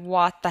of like,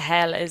 what the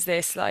hell is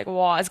this? Like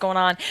what is going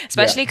on? yeah.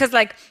 Especially because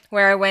like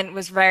where I went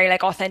was very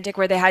like authentic.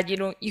 Where they had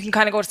you can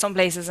kind of go to some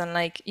places and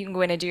like you can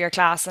go in and do your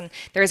class and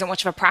there isn't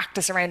much of a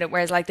practice around it.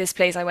 Whereas like this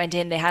place I went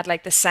in, they had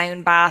like the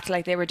sound bath,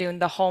 like they were doing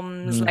the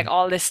hums, like Mm.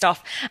 all this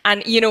stuff.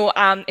 And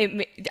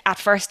at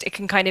first it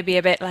can kind of be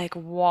a bit like,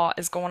 what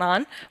is going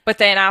on? But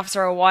then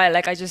after a while,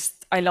 like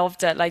I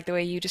loved it, like the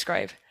way you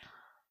describe.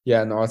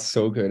 Yeah, no, it's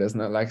so good,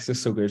 isn't it? Like it's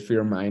just so good for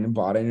your mind and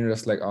body, and you're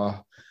just like,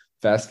 oh,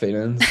 best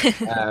feelings.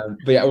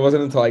 But yeah, it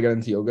wasn't until I got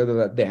into yoga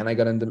that then I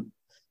got into.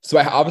 So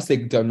I obviously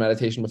done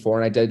meditation before,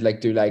 and I did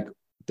like do like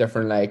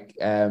different like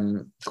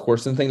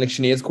course and things like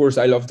Sinead's course.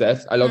 I loved it.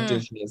 I loved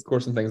doing Mm, Sinead's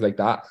course and things like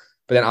that.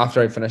 But then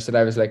after I finished it,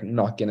 I was like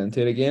not getting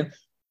into it again.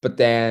 But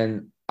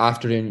then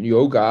after doing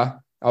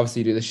yoga,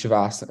 obviously you do the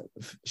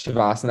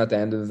shavasana at the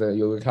end of the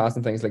yoga class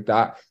and things like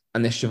that.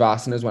 And the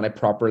shavasana is when I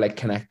proper like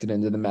connected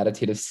into the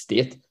meditative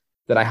state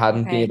that I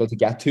hadn't been okay. able to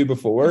get to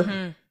before.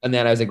 Hmm. And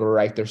then I was like,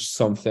 right, there's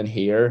something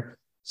here.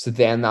 So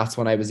then that's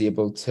when I was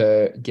able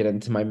to get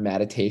into my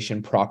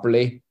meditation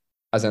properly,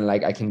 as in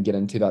like I can get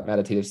into that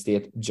meditative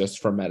state just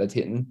from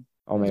meditating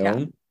on my Yeah.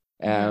 own.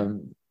 Hmm.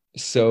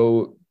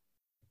 So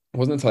it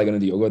wasn't until I got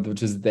into yoga,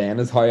 which is then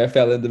is how I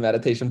fell into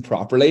meditation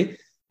properly,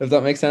 if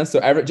that makes sense.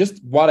 So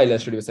just what I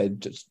literally would say,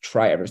 just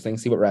try everything,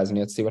 see what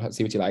resonates, see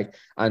what you like,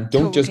 and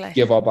don't just Totally.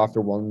 give up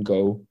after one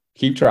go.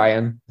 Keep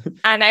trying.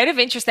 And out of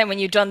interest, then, when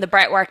you've done the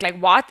breath work, like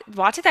what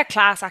did that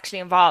class actually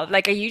involve?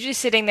 Like, are you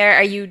just sitting there?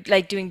 Are you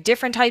like doing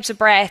different types of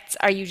breaths?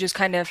 Are you just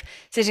kind of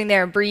sitting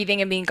there and breathing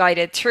and being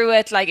guided through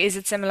it? Like, is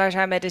it similar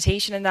to a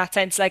meditation in that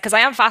sense? Like, because I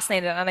am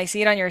fascinated and I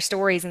see it on your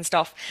stories and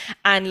stuff,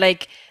 and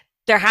like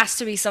there has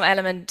to be some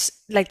element,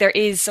 like there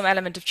is some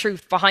element of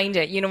truth behind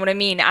it. You know what I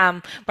mean?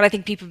 But I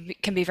think people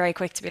can be very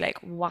quick to be like,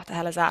 "What the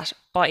hell is that?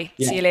 Bye,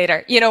 see Yeah. you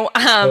later."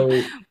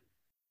 So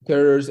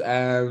there's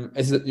are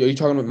you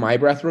talking about my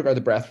breathwork or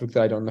the breathwork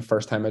that I done the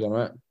first time I done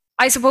it?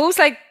 I suppose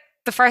like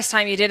the first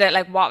time you did it,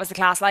 like what was the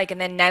class like? And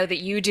then now that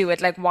you do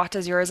it, like what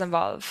does yours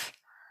involve?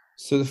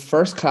 So the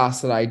first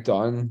class that I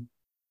done,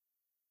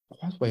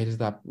 what way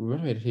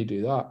did he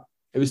do that?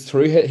 It was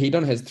he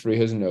done his through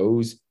his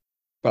nose,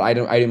 but I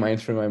do mine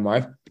through my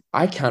mouth.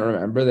 I can't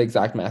remember the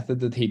exact method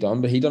that he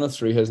done, but he done it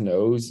through his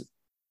nose.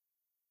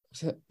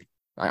 Was it?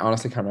 I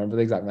honestly can't remember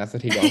the exact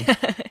method he done. So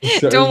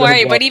it was Don't like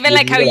worry, but what even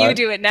like years how ago you now.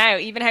 do it now,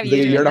 even how It was like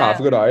you a do year it and a half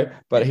now. ago now,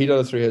 but he done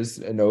it through his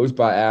nose.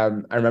 But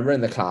I remember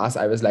in the class,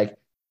 I was like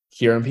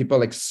hearing people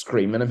like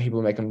screaming and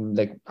people making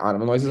like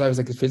animal noises. I was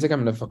like, it feels like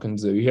I'm in a fucking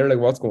zoo here. Like,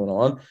 what's going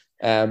on?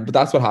 But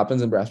that's what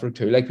happens in breathwork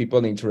too. Like, people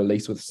need to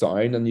release with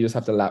sound, and you just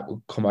have to let what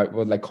come out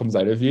what like comes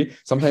out of you.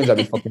 Sometimes I'd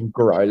be fucking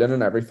growling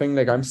and everything.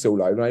 Like, I'm so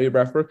loud when I do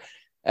breathwork.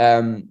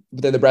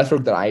 But then the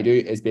breathwork that I do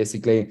is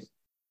basically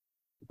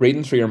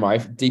breathing through your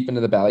mouth, deep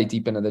into the belly,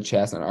 deep into the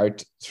chest, and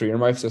out through your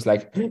mouth. So it's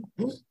like,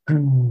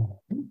 and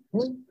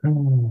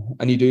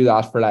you do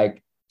that for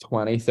like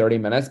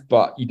 20-30 minutes,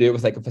 but you do it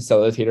with like a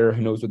facilitator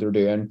who knows what they're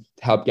doing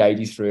to help guide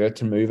you through it,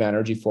 to move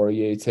energy for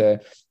you, to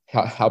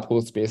help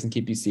hold space and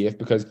keep you safe,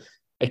 because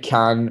it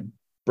can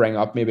bring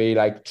up maybe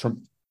like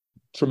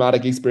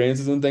traumatic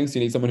experiences and things. So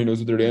you need someone who knows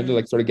what they're doing to Mm.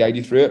 like sort of guide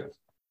you through it.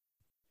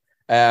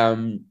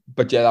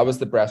 But yeah, that was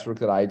the breathwork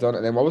that I done.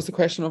 And then what was the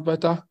question about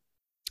that?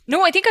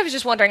 No, I think I was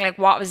just wondering like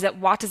what was it,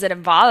 what does it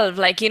involve?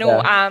 Like,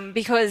 Yeah,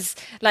 because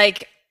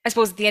like I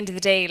suppose at the end of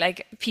the day,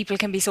 like people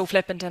can be so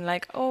flippant and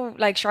like, oh,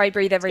 like should I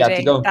breathe every day?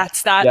 skeptical.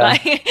 That's that. Yeah,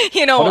 Like,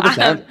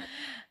 100%.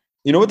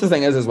 You know what the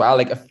thing is as well?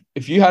 Like,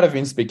 if you had have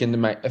been speaking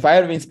to if I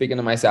had been speaking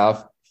to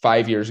myself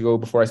 5 years ago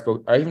before I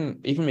spoke, or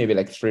even maybe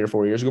like 3 or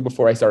 4 years ago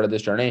before I started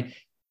this journey,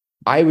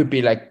 I would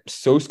be like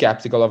so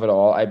skeptical of it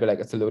all. I'd be like,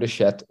 it's a load of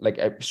shit. Like,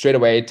 straight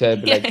away to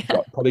be like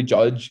yeah. probably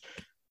judge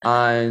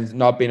and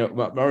not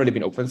really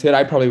being open to it.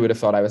 I probably would have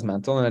thought I was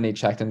mental and I need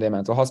checked into a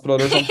mental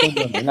hospital or something. You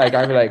know what I mean? Like,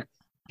 I'd be like,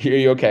 are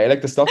you okay?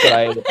 Like, the stuff that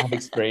I have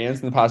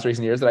experienced in the past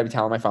recent years that I've been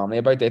telling my family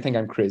about, they think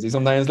I'm crazy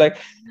sometimes. Like,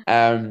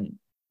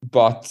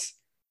 but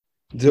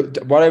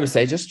what I would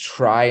say, just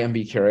try and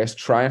be curious,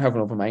 try and have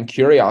an open mind.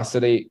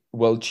 Curiosity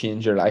will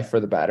change your life for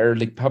the better.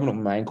 Like, have an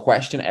open mind,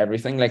 question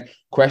everything, like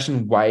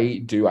question, why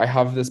do I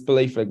have this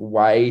belief? Like,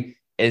 why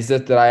is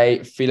it that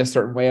I feel a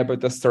certain way about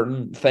this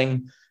certain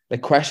thing?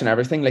 Like, question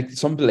everything. Like,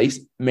 some beliefs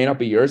may not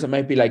be yours. It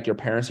might be like your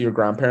parents or your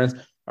grandparents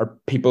or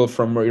people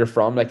from where you're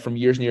from, like from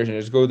years and years and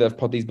years ago, that have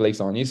put these beliefs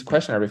on you. So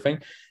question everything.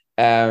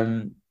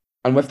 um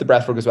and with the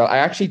breathwork as well, I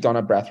actually done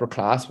a breathwork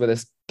class with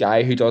this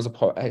guy who does him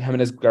and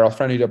his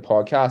girlfriend who do a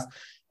podcast.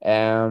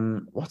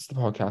 What's the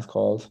podcast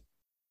called?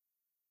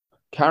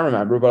 Can't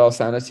remember, but I'll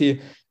send it to you.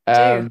 Do.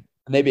 And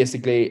they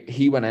basically,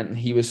 he went in and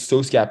he was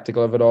so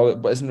skeptical of it all.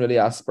 It isn't really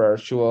as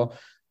spiritual.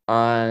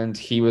 And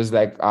he was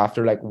like,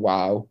 after like,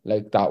 wow,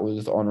 like that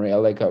was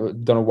unreal. Like, I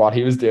don't know what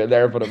he was doing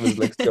there, but it was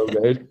like so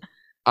good.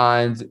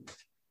 And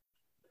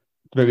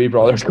maybe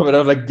brothers coming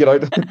out, like, get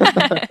out.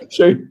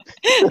 Shoot.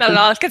 Not at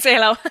all. Can say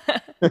hello.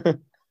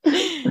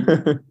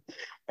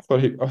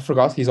 But I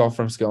forgot he's off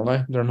from school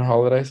now during the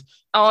holidays.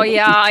 Oh So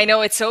yeah, I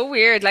know it's so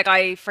weird. Like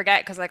I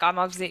forget because like I'm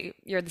obviously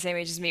you're the same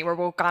age as me. We're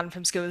both gone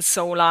from school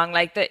so long.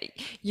 Like that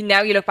you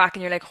now you look back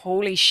and you're like,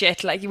 holy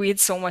shit! Like we had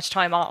so much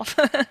time off.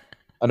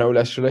 I know,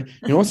 literally.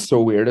 You know what's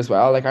so weird as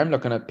well? Like, I'm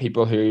looking at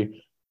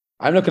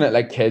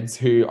like kids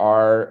who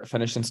are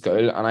finishing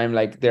school, and I'm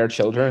like their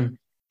children,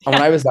 And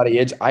when I was that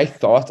age, I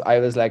thought I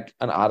was like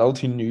an adult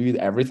who knew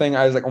everything.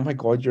 I was like, oh my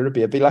God, you're a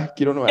baby. Like,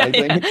 you don't know Yeah,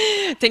 anything.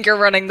 yeah. Think you're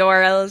running the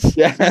world.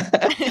 Yeah.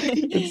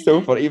 It's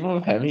so funny. Even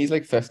with him, he's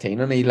like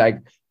 15 and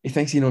he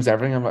thinks he knows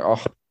everything. I'm like,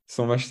 oh,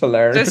 so much to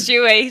learn. Just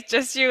you wait,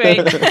 just you wait.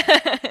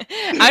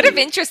 Out of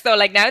interest though,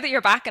 like now that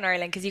you're back in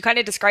Ireland, because you kind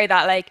of described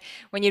that like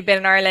when you'd been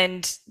in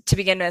Ireland to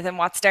begin with, and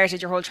what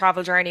started your whole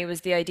travel journey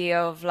was the idea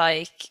of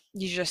like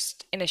you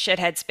just in a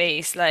shithead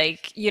space,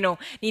 like,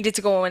 needed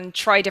to go and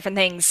try different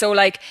things. So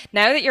like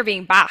now that you're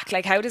being back,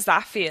 like how does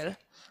that feel?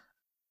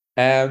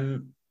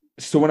 Um,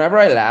 so whenever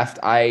I left,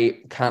 I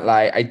can't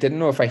lie, I didn't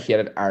know if I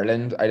hated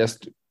Ireland. I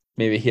just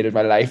maybe hated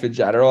my life in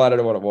general. I don't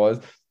know what it was,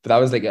 but that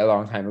was like a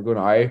long time ago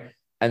now.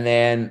 And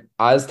then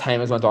as time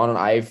has went on and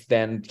I've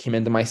then came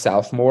into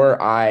myself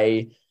more,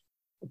 I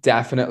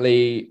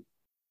definitely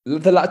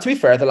to be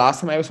fair, the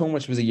last time I was home,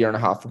 which was a year and a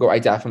half ago, I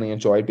definitely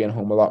enjoyed being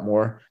home a lot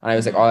more. And I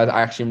was like, oh, Hmm.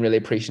 I actually am really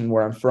appreciating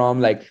where I'm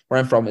from. Like where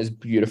I'm from is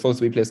beautiful. It's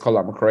a wee place called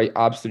Lamacroy,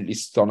 absolutely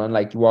stunning.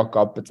 Like you walk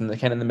up, it's in the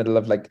kind of in the middle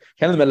of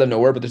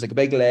nowhere, but there's like a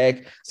big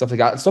lake, stuff like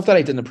that. Stuff that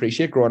I didn't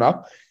appreciate growing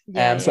up.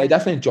 Yeah, So I yeah.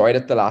 definitely enjoyed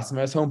it the last time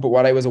I was home. But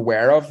what I was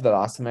aware of the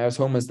last time I was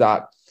home is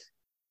that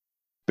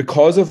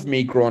because of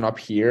me growing up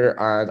here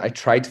and I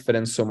tried to fit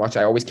in so much,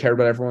 I always cared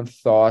what everyone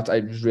thought. I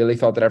really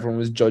thought that everyone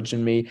was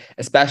judging me,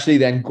 especially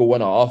then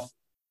going off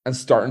and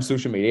starting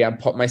social media and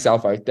put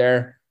myself out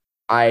there.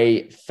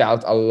 I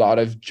felt a lot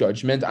of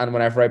judgment. And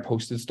whenever I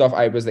posted stuff,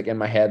 I was like in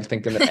my head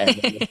thinking that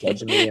everyone was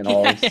judging me and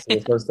all Yeah, this yeah.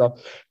 sort of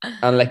stuff.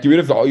 And like you would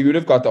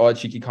have got the odd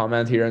cheeky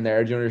comment here and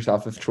there,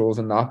 yourself with trolls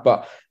and that.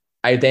 But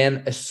I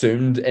then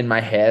assumed in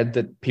my head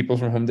that people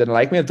from home didn't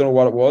like me. I don't know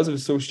what it was. It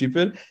was so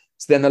stupid.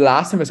 So then the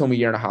last time I was home a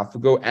year and a half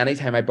ago,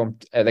 anytime I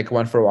bumped, like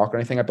went for a walk or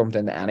anything, I bumped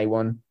into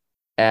anyone,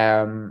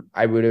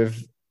 I would have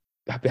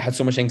had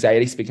so much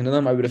anxiety speaking to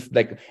them. I would have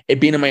like it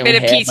being in my own Bit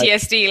of head, my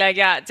PTSD, like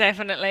yeah,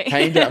 definitely.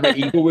 kind of my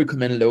ego would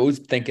come in loads,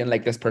 thinking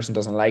like this person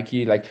doesn't like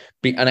you,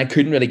 and I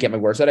couldn't really get my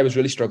words out. I was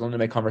really struggling to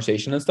make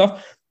conversation and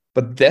stuff.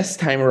 But this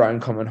time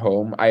around coming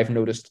home, I have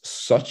noticed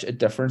such a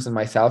difference in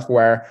myself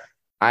where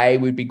I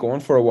would be going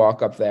for a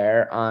walk up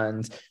there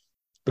and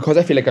because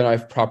I feel like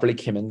I've properly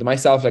came into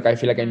myself, like I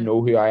feel like I Mm.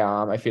 know who I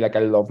am. I feel like I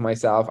love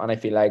myself and I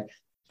feel like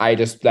I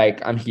just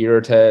like I'm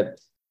here to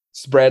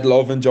spread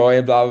love and joy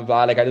and blah blah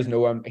blah. Like I just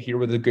know I'm here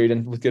with with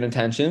good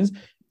intentions.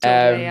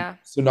 Totally, yeah.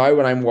 So now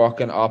when I'm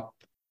walking up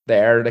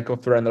there, like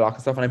up around the lock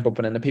and stuff, and I'm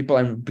bumping into people,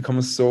 I'm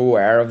becoming so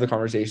aware of the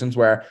conversations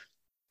where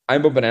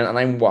I'm bumping in and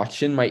I'm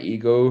watching my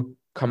ego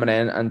coming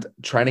in and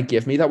trying to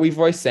give me that wee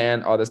voice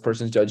saying, oh, this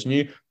person's judging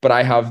you. But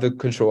I have the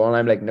control and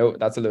I'm like, no,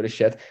 that's a load of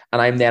shit.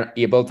 And I'm then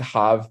able to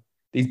have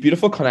these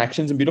beautiful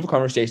connections and beautiful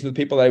conversations with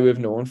people that I would have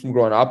known from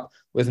growing up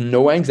with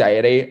no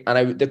anxiety.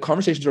 And the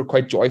conversations are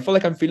quite joyful.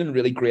 Like I'm feeling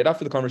really great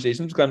after the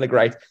conversations because I'm like,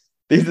 right,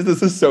 this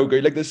is so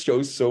good. Like this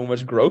shows so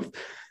much growth.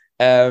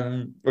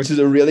 Which is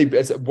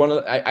it's one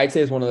of I'd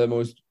say it's one of the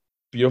most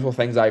beautiful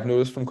things I've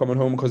noticed from coming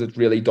home because it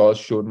really does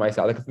show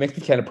myself. Like it makes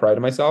me kind of proud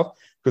of myself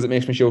because it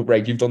makes me show,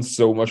 right, you've done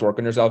so much work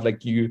on yourself.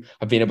 Like you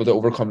have been able to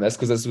overcome this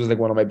because this was like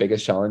one of my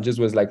biggest challenges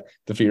was like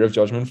the fear of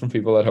judgment from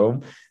people at home.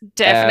 Um,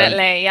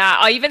 Definitely, yeah.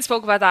 I even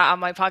spoke about that on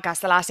my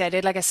podcast the last day. I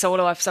did like a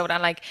solo episode,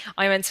 and like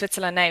I'm in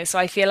Switzerland now, so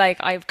I feel like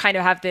I kind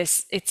of have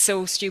this. It's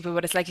so stupid,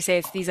 but it's like you say,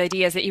 it's these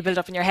ideas that you build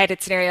up in your head.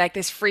 It's nearly like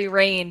this free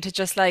reign to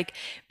just like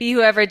be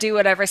whoever, do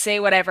whatever, say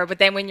whatever. But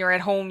then when you're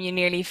at home, you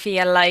nearly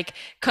feel like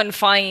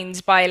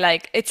confined by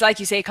like it's like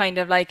you say, kind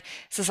of like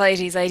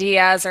society's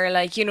ideas or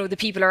like the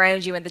people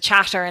around you and the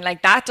chatter, and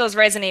like that does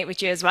resonate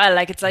with you as well.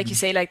 Like it's like you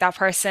say, like that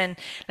person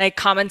like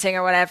commenting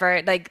or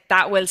whatever, like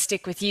that will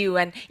stick with you,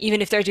 and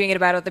even if they're doing it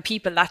about other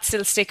people, that's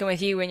still sticking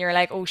with you, and you're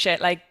like, oh shit,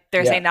 like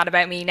they're saying yeah, that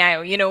about me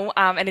now,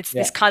 and it's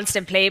yeah, this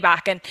constant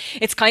playback, and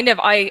it's kind of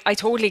I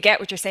totally get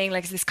what you're saying,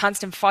 like it's this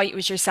constant fight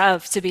with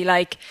yourself to be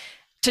like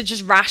to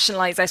just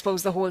rationalize, I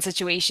suppose, the whole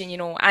situation,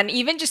 and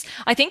even just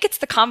I think it's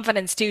the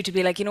confidence too to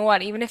be like, you know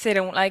what, even if they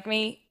don't like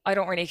me, I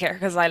don't really care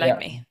because I like yeah.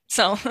 me.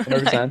 So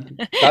 100%.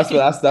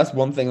 like, That's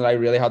one thing that I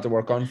really had to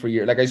work on for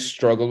years. Like I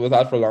struggled with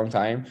that for a long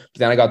time. But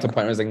then I got to the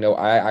point where I was like, no,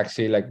 I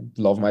actually like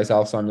love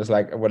myself. So I'm just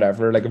like,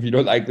 whatever. Like if you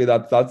don't like me,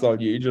 that's all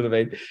you. Do you know what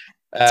I mean?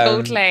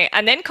 totally.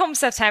 And then come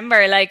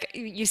September, like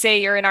you say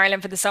you're in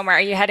Ireland for the summer,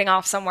 are you heading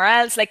off somewhere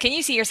else? Like, can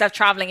you see yourself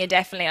traveling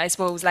indefinitely, I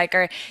suppose? Like,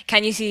 or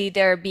can you see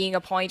there being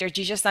a point, or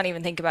do you just not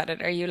even think about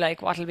it? Are you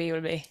like, what'll be,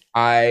 will be?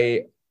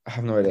 I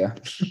have no idea.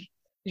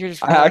 You're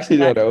just I really up to actually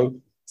don't that. know.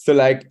 So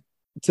like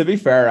to be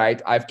fair,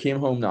 right, I've came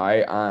home now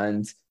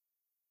and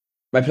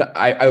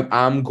I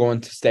am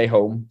going to stay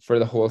home for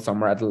the whole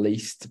summer at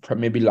least,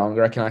 maybe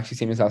longer. I can actually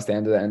see myself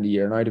staying to the end of the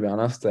year now, to be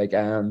honest. But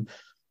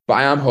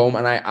I am home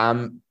and I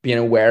am being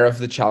aware of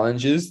the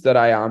challenges that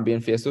I am being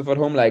faced with at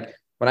home. Like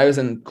when I was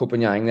in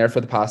Copenhagen there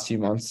for the past few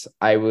months,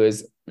 I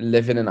was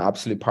living in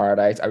absolute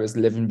paradise. I was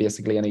living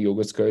basically in a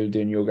yoga school,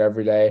 doing yoga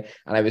every day,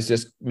 and I was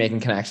just making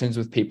connections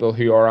with people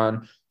who are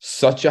on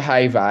such a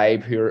high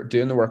vibe, who are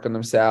doing the work on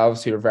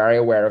themselves, who are very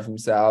aware of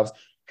themselves,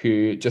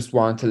 who just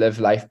want to live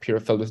life pure,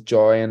 filled with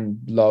joy and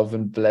love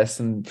and bliss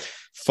and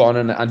fun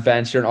and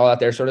adventure and all that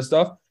there sort of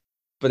stuff.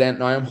 But then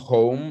now I'm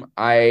home.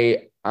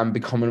 I'm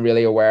becoming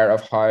really aware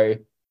of how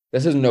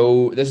this is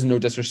no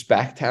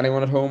disrespect to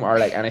anyone at home or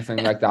like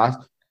anything like that,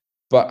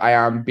 but I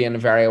am being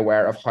very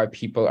aware of how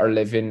people are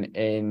living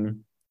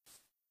in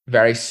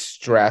very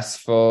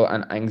stressful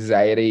and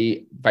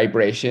anxiety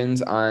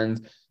vibrations,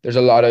 and there's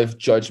a lot of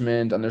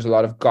judgment and there's a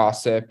lot of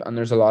gossip and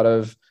there's a lot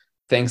of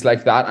things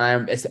like that.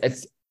 And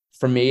it's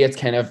for me it's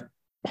kind of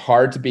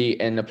hard to be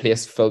in a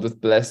place filled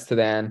with bliss to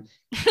then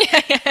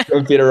Yeah, yeah.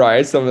 don't feel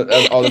around some of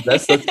all of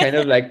this. So it's kind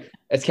of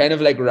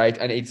like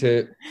right, I need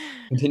to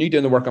continue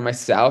doing the work on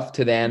myself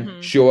to then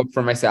Hmm. show up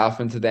for myself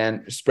and to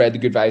then spread the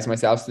good vibes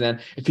myself. So then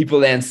if people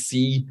then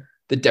see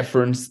the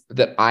difference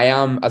that I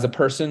am as a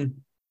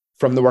person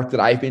from the work that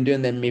I've been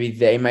doing, then maybe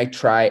they might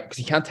try, because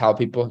you cannot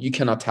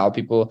tell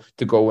people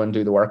to go and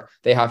do the work.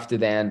 They have to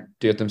then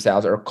do it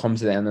themselves or come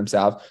to them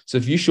themselves. So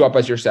if you show up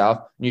as yourself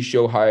and you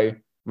show how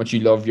much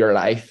you love your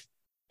life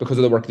because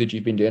of the work that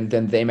you've been doing,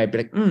 then they might be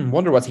like,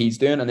 wonder what he's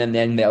doing. And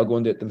then they'll go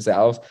and do it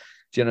themselves.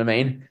 Do you know what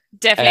I mean?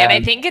 Definitely. And I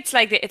Um, think it's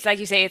like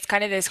you say, it's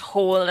kind of this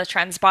whole that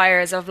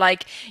transpires of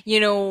like,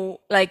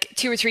 like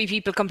two or three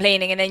people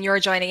complaining and then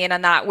you're joining in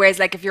on that. Whereas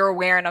like if you're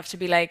aware enough to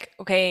be like,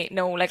 okay,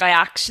 no, like I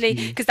actually,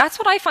 because that's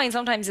what I find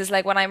sometimes is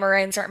like when I'm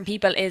around certain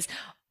people is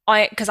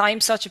because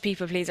I'm such a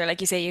people pleaser,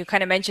 like you say, you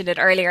kind of mentioned it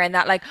earlier, and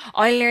that like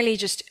I'll nearly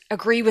just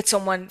agree with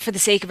someone for the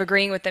sake of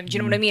agreeing with them. Do you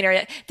know what I mean? Or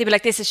they'd be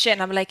like, "This is shit,"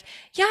 and I'm like,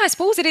 "Yeah, I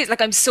suppose it is."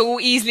 Like I'm so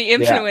easily yeah,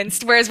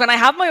 influenced. Whereas when I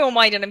have my own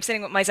mind and I'm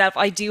sitting with myself,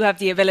 I do have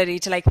the ability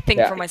to like think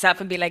yeah. for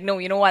myself and be like, "No,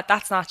 you know what?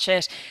 That's not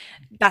shit.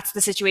 That's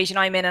the situation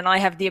I'm in, and I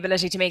have the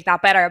ability to make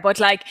that better." But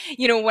like,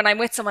 when I'm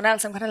with someone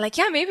else, I'm kind of like,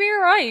 "Yeah, maybe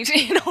you're right."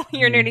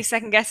 You're nearly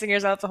second guessing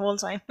yourself the whole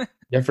time.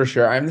 Yeah, for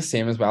sure. I'm the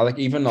same as well. Like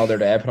even the other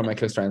day, I put on my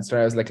close friends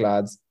story. I was like,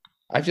 lads,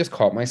 I've just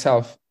caught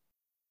myself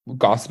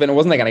gossiping. It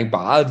wasn't like anything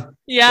bad, but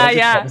Yeah, I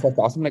just caught yeah. myself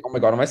gossiping. Like, oh my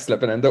God, am I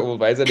slipping into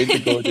old ways? I need to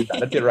go do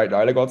meditate right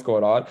now. Like, what's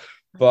going on?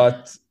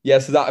 But yeah,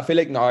 so that I feel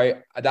like now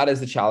that is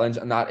the challenge,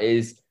 and that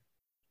is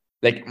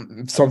like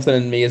something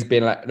in me has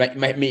been like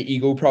my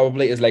ego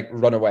probably is like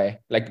run away,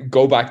 like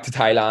go back to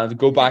Thailand,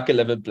 go back and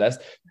live in bliss.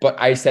 But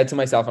I said to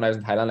myself when I was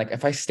in Thailand, like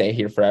if I stay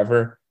here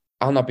forever,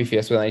 I'll not be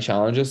faced with any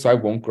challenges, so I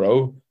won't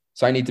grow.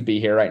 So I need to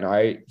be here right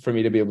now for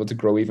me to be able to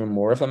grow even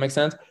more, if that makes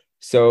sense.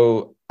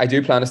 So I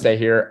do plan to stay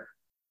here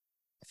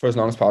for as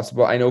long as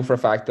possible. I know for a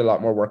fact a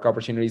lot more work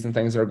opportunities and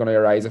things are going to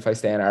arise if I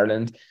stay in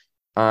Ireland.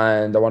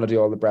 And I want to do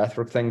all the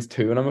breathwork things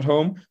too when I'm at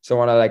home. So I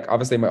want to like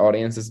obviously my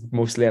audience is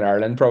mostly in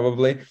Ireland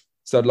probably.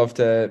 So I'd love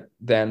to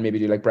then maybe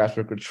do like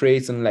breathwork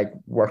retreats and like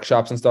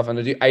workshops and stuff. And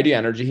I do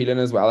energy healing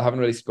as well. I haven't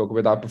really spoke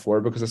about that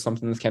before because it's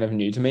something that's kind of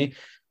new to me.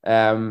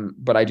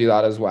 But I do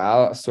that as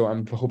well. So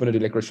I'm hoping to do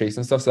like retreats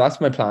and stuff. So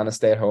that's my plan to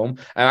stay at home.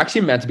 I'm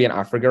actually meant to be in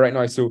Africa right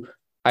now. So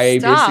I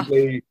Stop.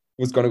 basically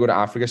was going to go to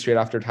Africa straight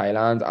after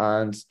Thailand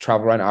and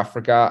travel around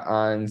Africa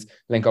and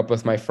link up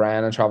with my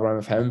friend and travel around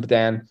with him. But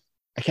then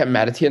I kept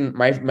meditating.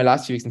 My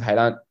last few weeks in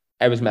Thailand,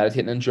 I was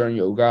meditating and during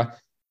yoga,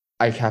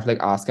 I kept like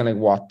asking like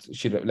what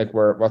should like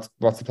what's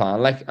the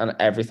plan like, and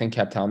everything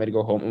kept telling me to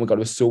go home. Oh my God, it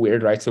was so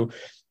weird, right? So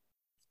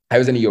I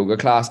was in a yoga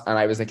class and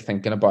I was like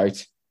thinking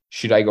about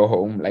should I go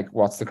home? Like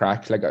what's the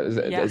crack? Like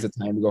Yeah. is it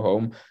time to go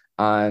home?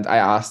 And I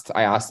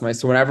asked my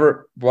so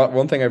whenever what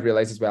one thing I've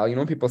realized as well,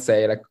 when people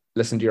say like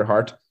listen to your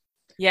heart,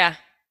 Yeah.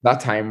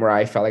 that time where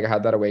I felt like I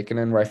had that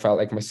awakening, where I felt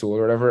like my soul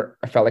or whatever,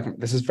 I felt like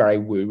this is very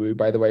woo woo,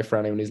 by the way, for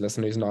anyone who's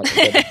listening who's not a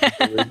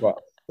bit woo-woo, but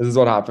this is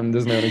what happened.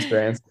 This is my own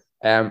experience.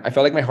 I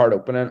felt like my heart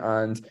opening,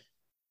 and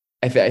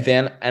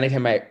then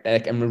anytime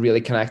I'm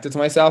really connected to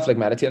myself, like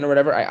meditating or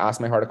whatever, I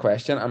ask my heart a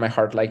question, and my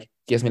heart like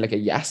gives me like a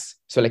yes.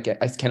 So like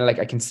it's kind of like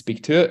I can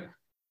speak to it,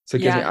 so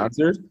it gives me Yeah.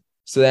 answers.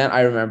 So then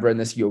I remember in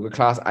this yoga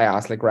class, I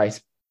asked like, right,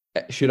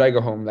 should I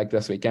go home like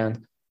this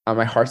weekend? And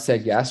my heart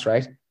said yes,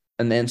 right?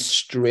 And then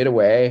straight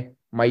away,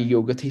 my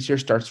yoga teacher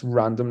starts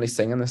randomly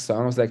singing this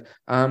song. I was like,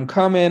 I'm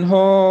coming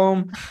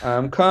home.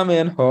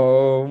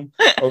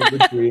 Over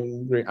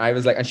green, green. I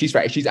was like, and she's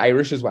right, she's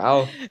Irish as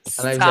well.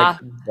 And I was like,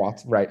 Stop.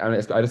 what? Right. And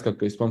I just got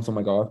goosebumps. Oh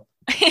my God.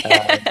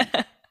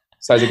 Um,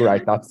 so I was like,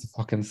 right, that's the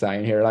fucking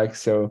sign here. Like,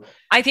 so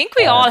I think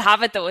we uh, all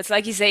have it though. It's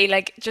like you say,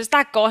 like just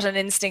that gut and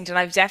instinct. And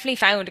I've definitely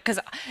found because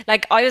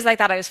like I was like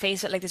that. I was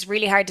faced with like this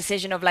really hard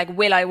decision of like,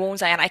 will I,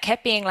 won't I? And I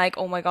kept being like,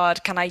 oh my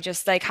God, can I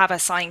just like have a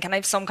sign? Can I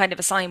have some kind of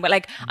a sign? But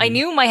like I mhm.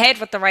 knew in my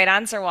head what the right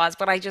answer was,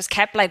 but I just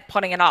kept like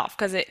putting it off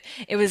because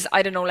it was,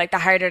 I don't know, like the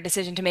harder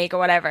decision to make or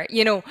whatever.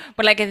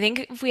 But like I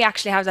think if we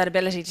actually have that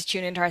ability to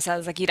tune into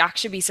ourselves, like you'd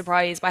actually be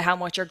surprised by how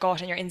much your gut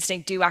and your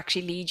instinct do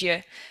actually lead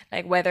you,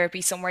 like whether it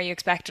be somewhere you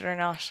expect it or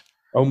not.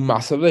 Oh,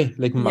 massively,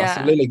 like Yeah.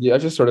 massively. Like yeah,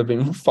 I've just sort of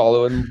been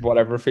following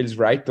whatever feels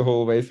right the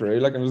whole way through.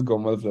 Like I'm just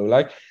going with the flow.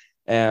 Like,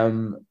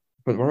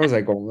 but where was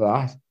I going with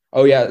that?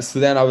 Oh yeah, so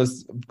then I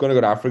was gonna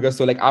go to Africa.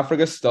 So like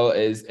Africa still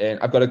is in.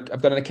 I've got a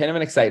kind of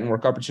an exciting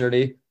work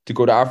opportunity to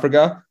go to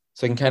Africa,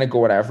 so I can kind of go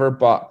whatever.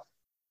 But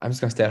I'm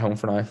just gonna stay at home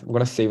for now. I'm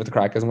gonna see what the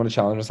crack is. I'm gonna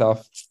challenge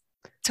myself.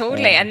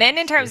 Totally. And Um, then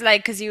in terms of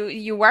like, because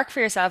you work for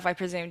yourself, I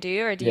presume, do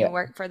you, or do you yeah.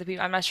 work for the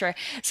people? I'm not sure.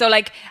 So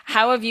like,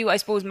 how have you, I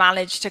suppose,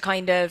 managed to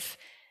kind of,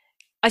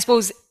 I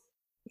suppose,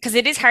 because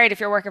it is hard if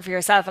you're working for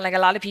yourself, and like a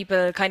lot of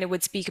people kind of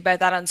would speak about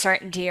that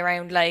uncertainty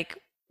around like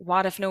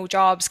what if no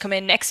jobs come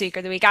in next week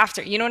or the week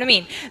after, you know what I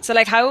mean? So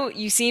like how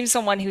you seem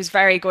someone who's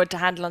very good to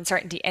handle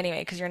uncertainty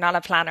anyway, because you're not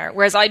a planner,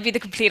 whereas I'd be the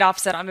complete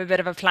opposite. I'm a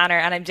bit of a planner,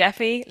 and I'm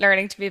definitely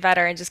learning to be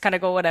better and just kind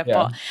of go with it.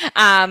 Yeah.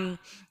 But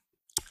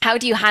how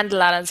do you handle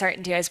that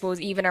uncertainty, I suppose,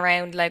 even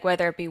around like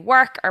whether it be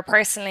work or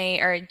personally,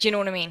 or do you know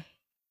what I mean?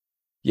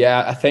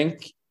 Yeah, I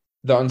think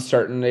the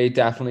uncertainty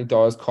definitely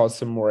does cause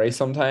some worry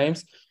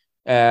sometimes.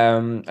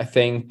 I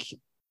think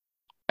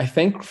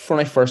when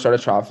I first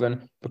started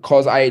traveling,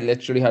 because I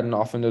literally had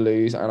nothing to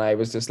lose and I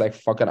was just like,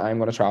 fuck it, I'm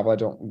gonna travel.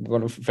 I'm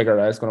gonna figure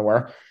it out, it's gonna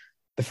work.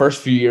 The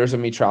first few years of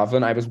me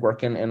traveling, I was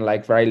working in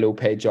like very low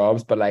paid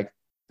jobs, but like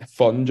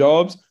fun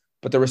jobs.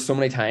 But there were so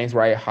many times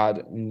where I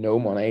had no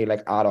money,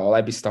 like at all.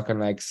 I'd be stuck in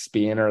like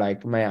Spain or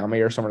like Miami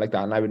or somewhere like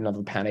that, and I wouldn't have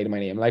a penny to my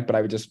name, like, but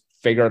I would just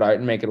figure it out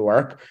and make it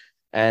work.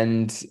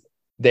 And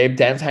they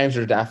them times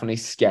are definitely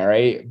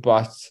scary,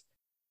 but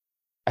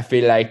I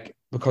feel like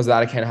because of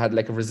that, I kind of had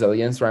like a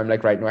resilience where I'm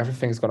like, right, no,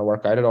 everything's gonna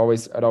work out. It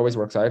always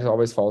works out. It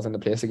always falls into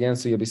place again.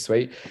 So you'll be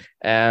sweet.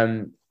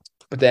 But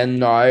then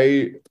now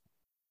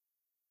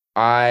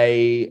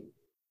I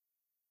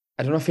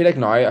I don't know.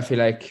 I feel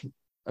like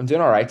I'm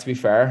doing all right, to be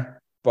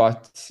fair.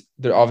 But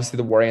there obviously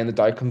the worry and the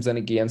doubt comes in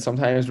again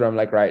sometimes where I'm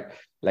like, right,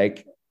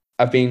 like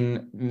I've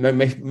been my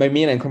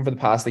main income for the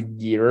past like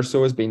year or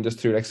so has been just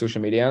through like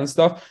social media and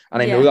stuff. And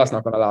I know Yeah. that's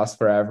not gonna last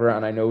forever.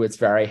 And I know it's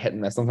very hit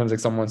and miss. Sometimes like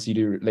some months you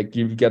do like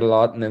you get a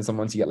lot and then some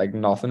months you get like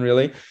nothing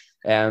really.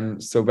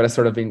 So but it's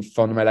sort of been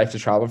fun in my life to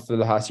travel for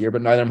the last year.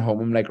 But now that I'm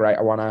home, I'm like, right,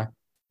 I wanna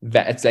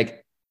vet it's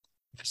like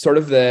sort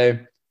of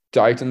the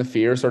doubt and the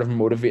fear sort of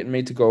motivating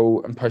me to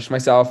go and push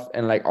myself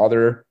in like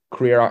other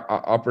career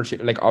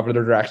opportunity, like other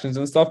directions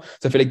and stuff.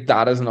 So I feel like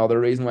that is another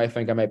reason why I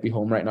think I might be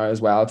home right now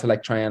as well, to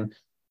like try and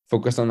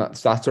focus on that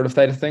sort of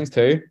side of things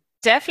too.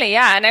 Definitely,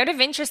 yeah. And out of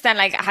interest, then,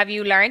 like, have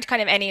you learned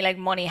kind of any like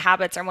money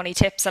habits or money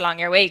tips along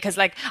your way? Because,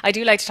 like, I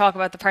do like to talk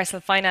about the personal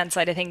finance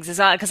side of things as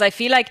well. Because I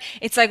feel like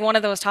it's like one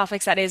of those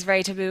topics that is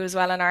very taboo as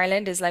well in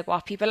Ireland, is like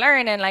what people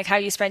earn and like how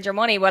you spend your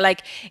money. Well,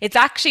 like, it's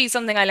actually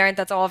something I learned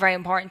that's all very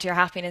important to your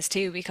happiness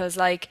too. Because,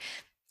 like,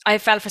 I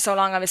felt for so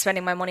long I was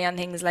spending my money on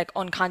things like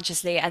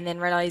unconsciously, and then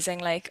realizing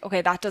like,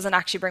 okay, that doesn't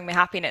actually bring me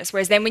happiness.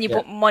 Whereas then when you Yeah.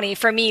 put money,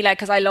 for me, like,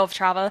 because I love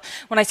travel,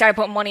 when I started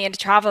putting money into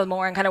travel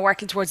more and kind of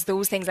working towards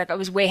those things, like I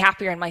was way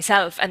happier in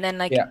myself. And then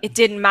like Yeah. it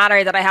didn't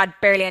matter that I had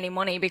barely any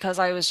money because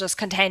I was just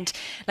content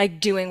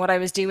like doing what I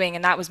was doing,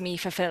 and that was me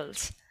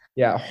fulfilled.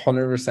 Yeah,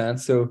 100%.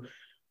 So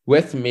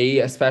with me,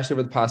 especially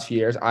over the past few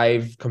years,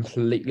 I've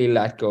completely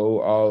let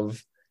go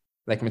of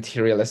like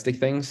materialistic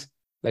things.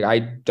 Like I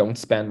don't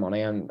spend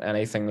money on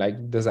anything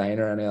like design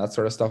or any of that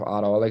sort of stuff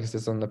at all. Like it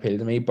just doesn't appeal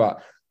to me.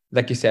 But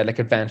like you said, like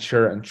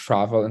adventure and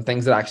travel and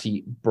things that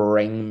actually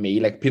bring me,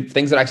 like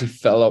things that actually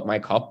fill up my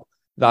cup.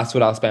 That's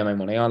what I'll spend my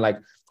money on. Like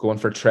going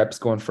for trips,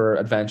 going for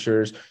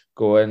adventures,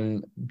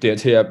 going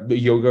to a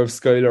yoga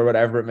school or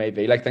whatever it may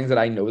be. Like things that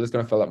I know that's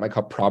going to fill up my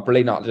cup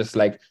properly, not just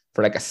like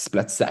for like a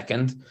split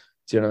second.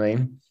 Do you know what I mean?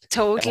 Um,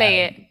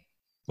 Totally.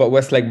 but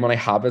with like money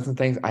habits and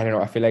things, I don't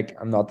know. I feel like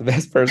I'm not the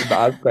best person to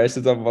ask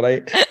questions on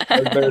money.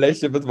 Like my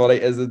relationship with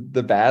money isn't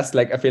the best.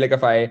 Like I feel like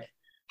if I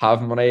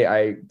have money,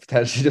 I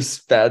potentially just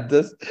spend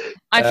it.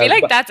 I feel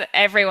like But that's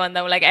everyone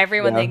though. Like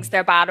everyone yeah, thinks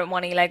they're bad with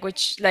money, like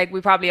which like we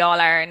probably all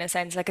are in a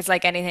sense. Like it's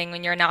like anything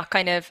when you're not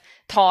kind of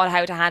taught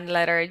how to handle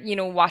it or you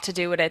know what to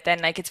do with it, then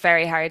like it's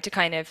very hard to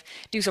kind of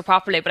do so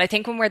properly. But I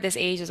think when we're this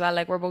age as well,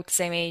 like we're both the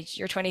same age,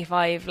 you're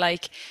 25,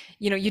 like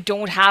you know, you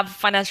don't have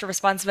financial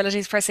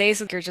responsibilities per se,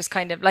 so you're just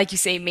kind of like you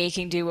say,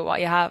 making do with what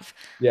you have.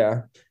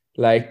 yeah.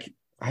 Like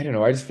I don't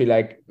know. I just feel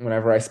like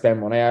whenever I spend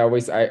money,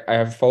 I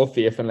have full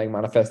faith in like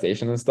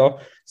manifestation and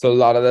stuff. So a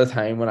lot of the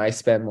time when I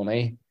spend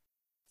money,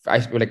 I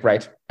like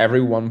right every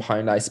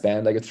 £1 I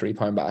spend, I get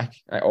 £3 back.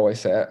 I always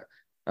say it,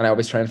 and I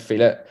always try and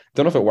feel it.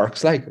 Don't know if it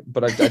works, like,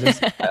 but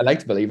I like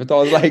to believe it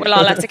does, like. We'll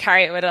all have to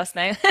carry it with us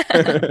now.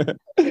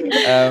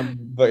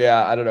 But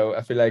yeah, I don't know.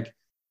 I feel like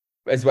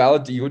as well,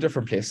 you go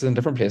different places, and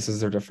different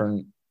places are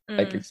different.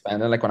 Like Mm.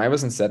 expanding. Like when I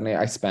was in Sydney,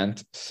 I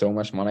spent so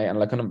much money, and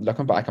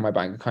looking back at my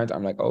bank account,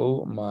 I'm like,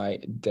 oh my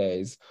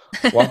days,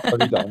 what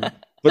have you done?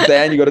 But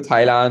then you go to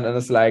Thailand, and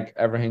it's like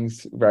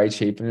everything's very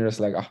cheap, and you're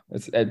just like, oh,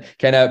 it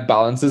kind of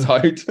balances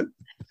out.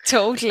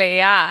 Totally,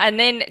 yeah. And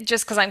then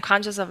just because I'm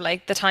conscious of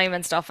like the time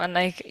and stuff, and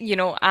like, you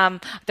know,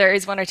 there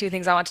is one or two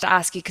things I wanted to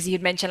ask you because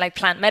you'd mentioned like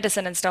plant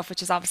medicine and stuff,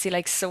 which is obviously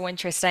like so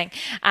interesting,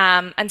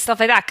 and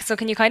stuff like that. So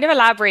can you kind of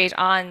elaborate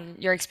on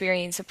your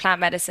experience of plant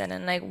medicine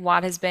and like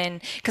what has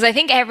been, because I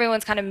think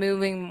everyone's kind of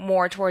moving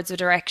more towards the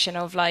direction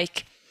of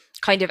like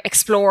kind of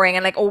exploring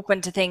and like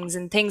open to things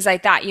and things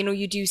like that. You know,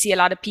 you do see a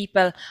lot of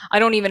people. I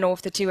don't even know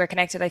if the two are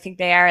connected. I think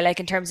they are, like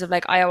in terms of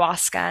like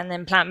ayahuasca and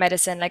then plant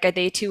medicine. Like, are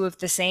they two of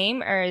the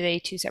same or are they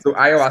two So separate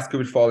things? ayahuasca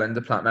would fall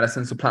into plant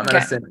medicine. So plant Okay.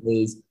 medicine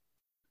is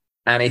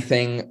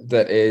anything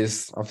that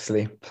is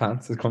obviously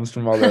plants. It comes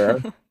from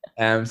Mother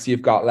Earth. So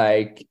you've got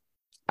like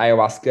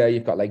ayahuasca,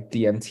 you've got like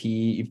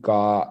DMT, you've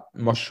got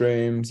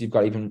mushrooms, you've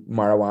got even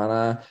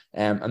marijuana.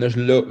 And there's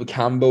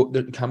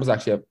Cambo's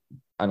actually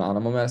an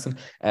animal medicine.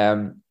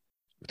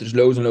 There's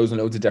loads and loads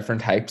and loads of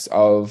different types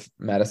of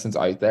medicines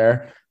out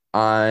there,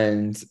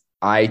 and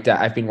I've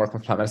been working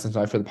with plant medicines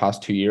now for the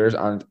past 2 years,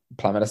 and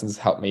plant medicines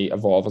helped me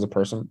evolve as a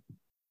person,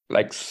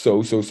 like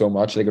so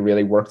much. Like, it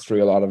really worked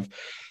through a lot of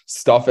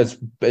stuff. It's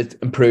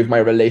improved my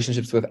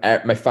relationships with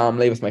my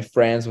family, with my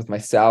friends, with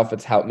myself.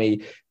 It's helped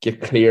me give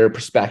clear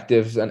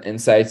perspectives and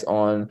insights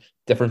on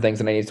different things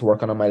that I need to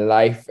work on in my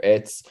life.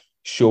 It's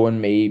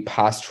showing me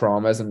past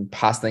traumas and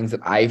past things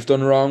that I've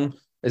done wrong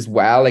as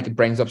well. Like,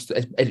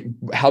 it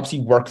helps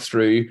you work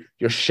through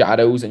your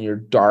shadows and your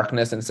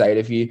darkness inside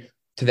of you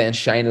to then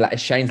it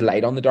shines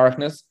light on the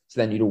darkness,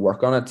 so then you to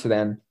work on it, to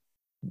then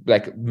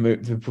like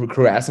move to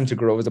progress and to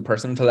grow as a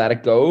person, to let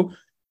it go.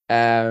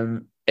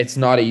 It's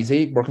not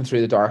easy. Working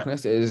through the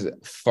darkness is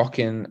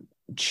fucking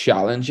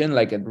challenging,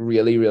 like it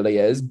really, really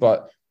is,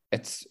 but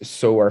it's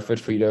so worth it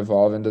for you to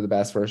evolve into the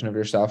best version of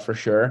yourself, for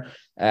sure.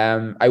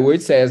 I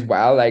would say as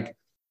well, like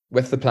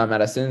with the plant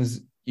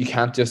medicines, you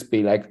can't just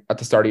be like at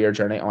the start of your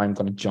journey, oh, I'm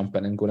going to jump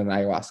in and go on an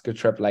ayahuasca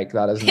trip. Like,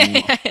 that is not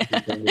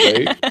the thing to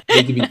do. You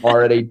need to be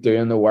already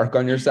doing the work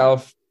on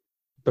yourself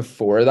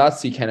before that,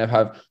 so you kind of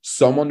have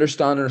some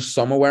understanding or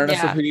some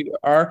awareness of who you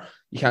are.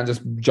 You can't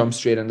just jump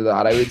straight into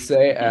that, I would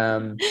say.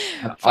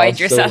 Find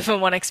yourself in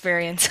one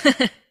experience.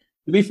 To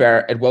be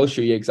fair, it will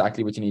show you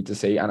exactly what you need to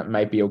see, and it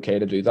might be okay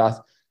to do that.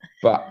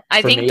 But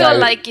I think though,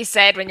 like you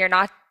said, when you're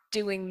not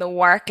doing the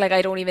work, like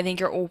I don't even think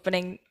you're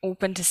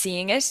open to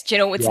seeing it. Do you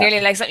know, it's nearly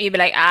like something you'd be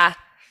like,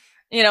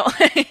 you know,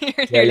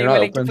 you're nearly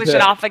willing to push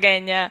it off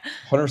again.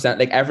 100%.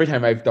 Like, every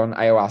time I've done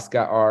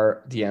ayahuasca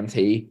or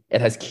DMT, it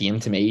has came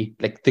to me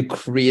like the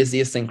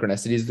craziest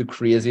synchronicities, the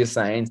craziest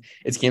signs.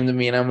 It's came to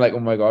me and I'm like,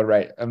 oh my God,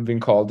 right, I'm being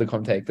called to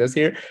come take this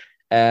here.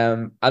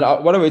 And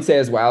what I would say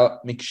as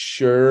well, make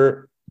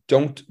sure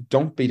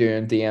don't be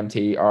doing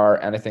DMT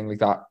or anything like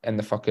that in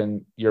the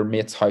fucking your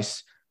mate's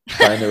house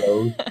down the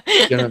road.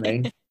 You know what I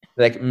mean?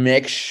 Like,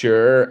 make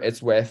sure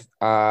it's with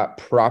a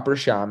proper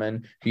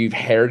shaman who you've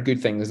heard good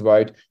things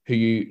about, who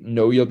you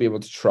know you'll be able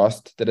to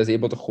trust, that is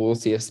able to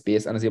hold safe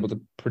space and is able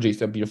to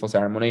produce a beautiful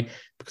ceremony,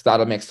 because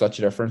that'll make such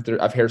a difference.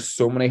 I've heard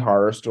so many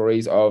horror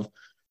stories of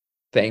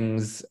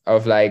things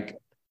of like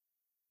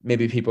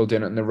maybe people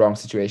doing it in the wrong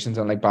situations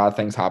and like bad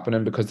things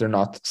happening because they're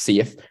not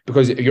safe,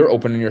 because you're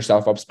opening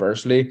yourself up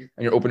spiritually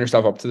and you're opening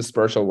yourself up to the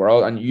spiritual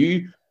world, and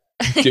you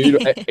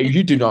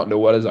do not know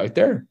what is out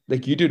there.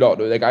 Like, you do not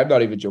know. Like, I'm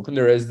not even joking.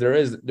 There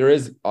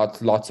is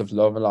lots of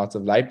love and lots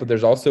of light, but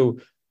there's also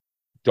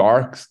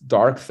dark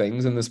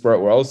things in the spirit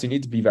world. So you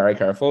need to be very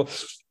careful.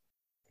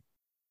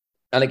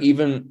 And like,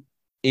 even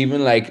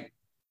like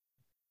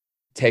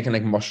taking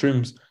like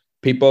mushrooms,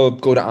 people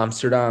go to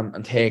Amsterdam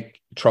and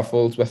take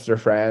truffles with their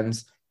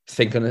friends,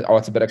 thinking, oh,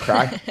 it's a bit of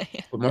crack.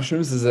 But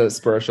mushrooms is a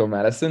spiritual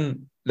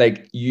medicine.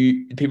 Like,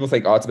 people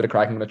think, oh, it's a bit of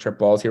crack, I'm going to trip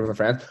balls here with my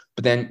friends,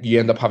 but then you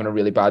end up having a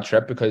really bad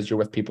trip because you're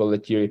with people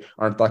that you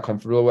aren't that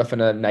comfortable with in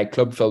a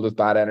nightclub filled with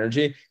bad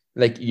energy.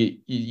 Like, you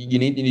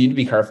need to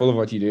be careful of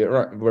what you do,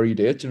 where you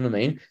do it. Do you know what I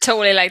mean?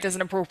 Totally. Like, there's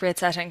an appropriate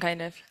setting,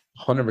 kind of.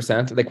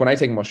 100%. Like, when I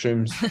take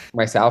mushrooms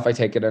myself, I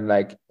take it in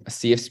like a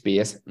safe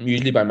space,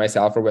 usually by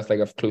myself or with like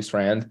a close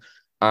friend.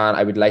 And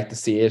I would like to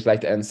see it, like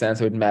the incense.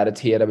 I would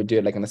meditate. I would do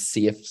it like in a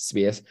safe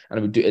space, and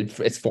I would do it.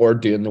 It's for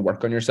doing the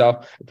work on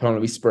yourself. It'd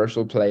probably be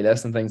spiritual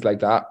playlists and things like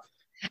that.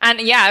 And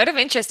yeah, out of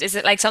interest, is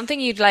it like something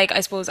you'd like? I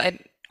suppose I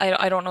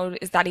don't know,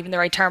 is that even the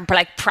right term? But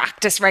like,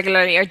 practice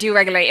regularly or do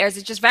regularly, or is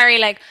it just very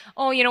like,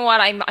 oh, you know what,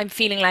 I'm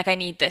feeling like I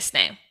need this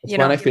now? It's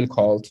when I feel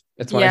called.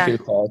 It's when I feel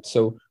called.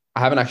 So I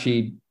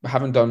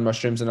haven't done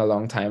mushrooms in a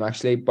long time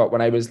actually. But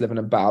when I was living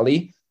in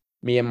Bali,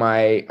 me and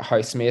my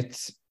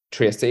housemate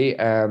Tracy,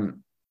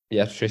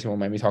 Tracy won't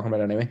mind me talking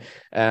about it anyway.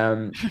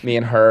 Me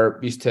and her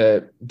used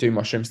to do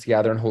mushrooms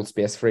together and hold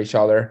space for each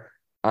other,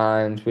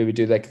 and we would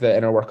do like the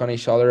inner work on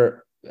each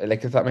other,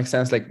 like, if that makes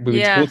sense. Like, we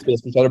would hold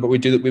space for each other, but we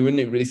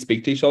wouldn't really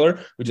speak to each other.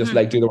 We just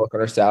like do the work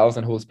on ourselves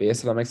and hold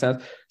space, if that makes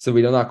sense. So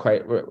we done that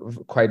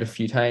quite a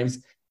few times.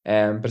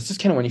 But it's just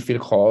kind of when you feel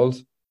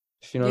called,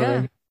 if you know what I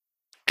mean.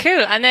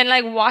 Cool. And then,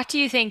 like, what do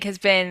you think has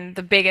been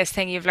the biggest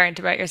thing you've learned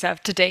about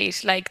yourself to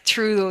date, like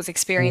through those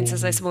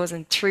experiences, I suppose,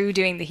 and through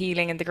doing the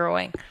healing and the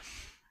growing?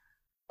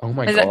 Oh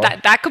my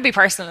God. That could be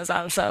personal as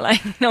well, so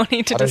like, no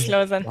need to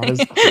disclose anything. That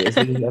is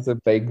crazy. That's a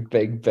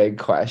big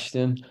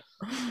question.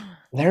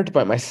 Learned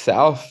about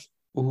myself.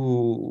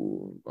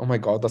 Ooh, oh my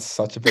God, that's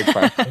such a big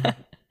question.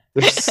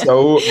 There's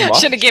so much.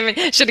 Should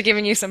have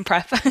given you some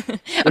prep.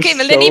 Okay,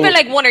 but then even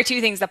like one or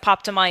two things that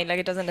pop to mind, like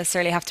it doesn't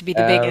necessarily have to be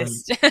the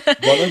biggest.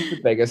 One of the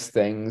biggest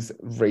things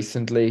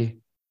recently,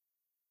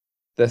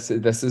 this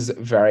is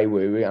very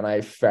woo-woo, and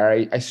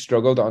I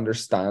struggled to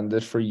understand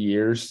it for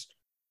years,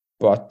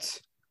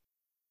 but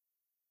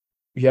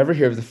you ever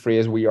hear of the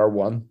phrase "we are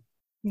one"?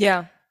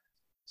 Yeah.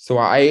 So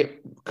I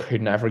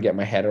could never get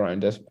my head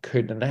around it,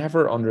 could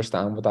never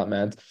understand what that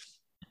meant.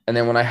 And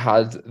then when I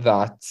had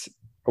that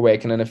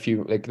awakening a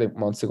few like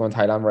months ago in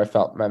Thailand, where I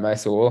felt my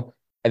soul,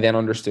 I then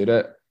understood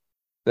it,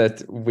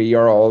 that we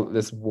are all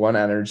this one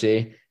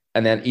energy,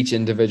 and then each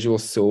individual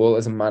soul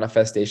is a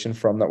manifestation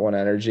from that one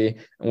energy,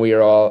 and we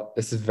are all,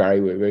 this is very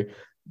woo-woo,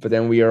 but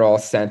then we are all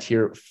sent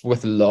here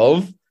with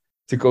love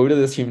to go to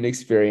this human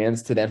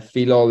experience, to then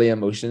feel all the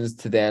emotions,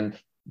 to then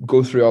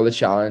go through all the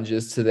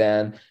challenges, to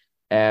then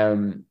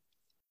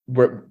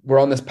we're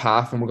on this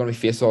path and we're going to be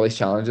faced with all these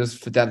challenges.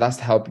 For that's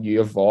to help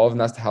you evolve, and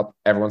that's to help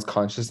everyone's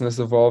consciousness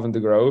evolve and to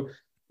grow.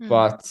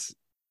 But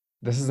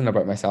this isn't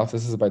about myself.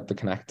 This is about the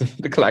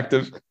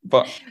collective.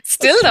 But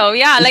still though,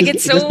 yeah, like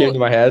it's it just came to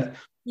my head.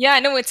 Yeah,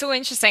 no, it's so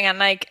interesting. And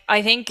like,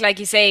 I think, like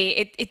you say,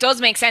 it does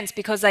make sense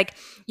because like,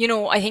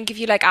 I think if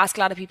you like ask a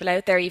lot of people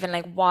out there, even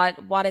like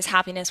what is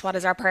happiness? What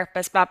is our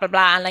purpose? Blah, blah,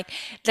 blah. And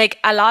like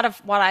a lot of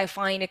what I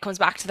find, it comes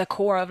back to the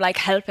core of like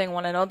helping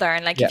one another.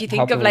 And like, if you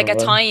think of like a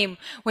time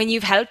when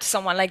you've helped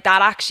someone like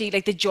that, actually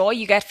like the joy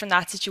you get from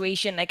that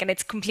situation, like, and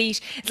it's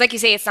complete, it's like you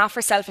say, it's not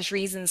for selfish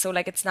reasons. So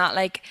like, it's not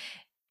like,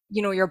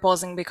 you're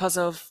buzzing because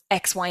of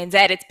X, Y, and Z.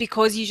 It's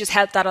because you just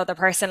help that other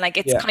person. Like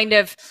it's kind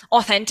of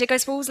authentic, I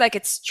suppose. Like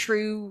it's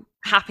true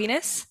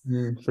happiness.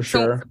 For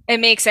sure. So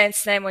it makes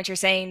sense then what you're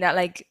saying, that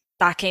like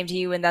that came to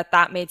you and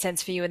that made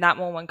sense for you in that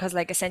moment. Because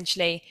like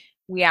essentially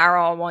we are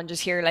all one,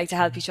 just here like to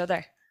help each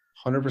other.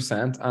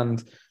 100%.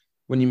 And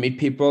when you meet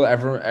people,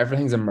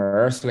 everything's a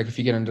mirror. So like if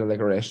you get into like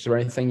a relationship or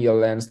anything, you'll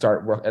then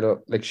start work.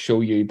 It'll like show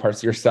you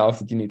parts of yourself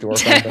that you need to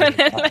work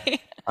on.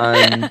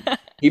 And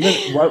even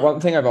one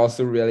thing I've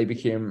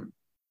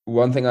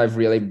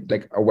really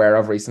like aware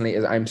of recently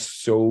is I'm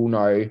so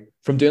now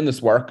from doing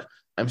this work,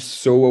 I'm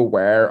so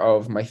aware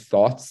of my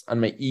thoughts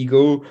and my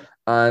ego,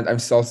 and I'm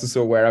also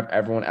so aware of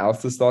everyone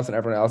else's thoughts and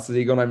everyone else's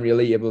ego, and I'm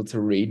really able to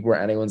read where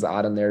anyone's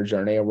at in their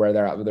journey or where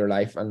they're at with their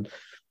life and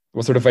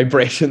what sort of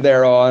vibration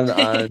they're on,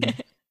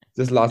 and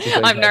just lots of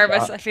things. I'm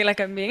nervous. I feel like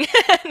I'm being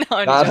no,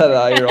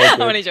 you're all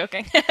I'm only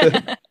joking.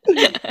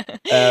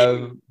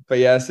 But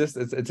yeah,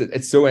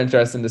 it's so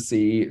interesting to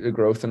see the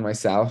growth in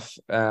myself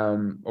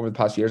over the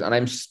past years, and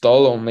I'm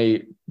still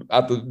only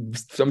I'm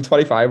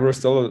 25. We're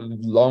still a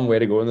long way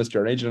to go in this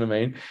journey. Do you know what I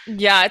mean?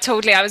 Yeah,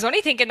 totally. I was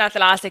only thinking that the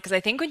last day because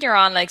I think when you're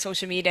on like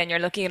social media and you're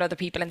looking at other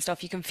people and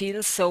stuff, you can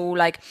feel so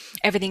like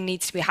everything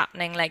needs to be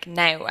happening like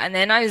now. And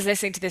then I was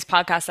listening to this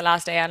podcast the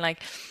last day, and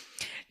like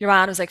your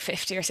man was like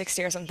 50 or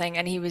 60 or something,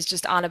 and he was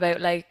just on about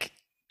like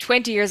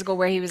 20 years ago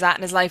where he was at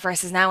in his life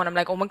versus now, and I'm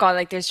like, oh my God,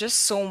 like there's just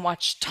so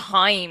much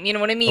time, you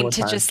know what I mean,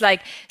 to just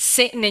like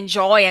sit and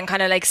enjoy and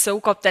kind of like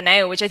soak up the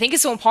now, which I think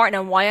is so important,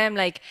 and why I'm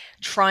like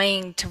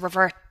trying to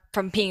revert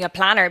from being a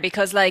planner,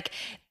 because like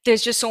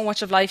there's just so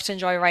much of life to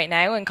enjoy right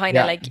now, and kind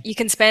of like you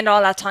can spend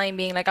all that time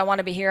being like, I want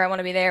to be here, I want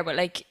to be there, but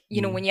like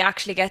when you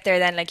actually get there,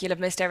 then like you'll have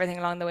missed everything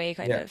along the way,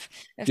 kind of.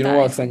 You know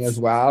what thing as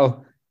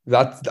well,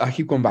 that I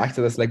keep going back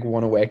to this like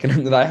one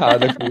awakening that I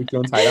had like in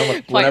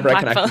Thailand, whenever I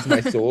connected to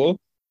my soul.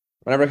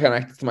 Whenever I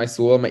connected to my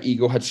soul, my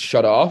ego had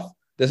shut off.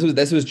 This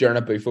was during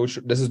a bufo.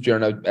 This was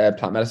during a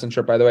plant medicine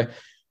trip, by the way.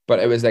 But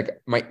it was like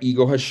my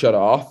ego had shut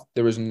off.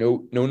 There was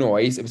no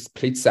noise. It was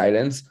complete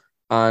silence,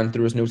 and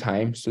there was no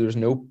time. So there was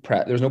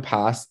no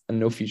past and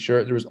no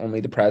future. There was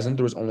only the present.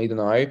 There was only the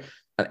now.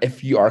 And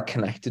if you are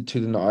connected to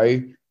the now,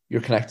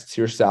 you're connected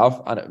to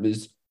yourself. And it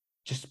was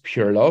just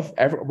pure love.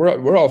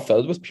 We're all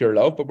filled with pure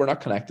love, but we're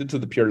not connected to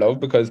the pure love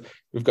because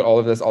we've got all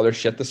of this other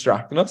shit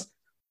distracting us.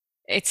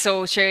 It's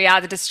so true. Yeah,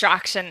 the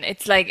distraction.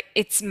 It's like,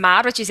 it's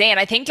mad what you say. And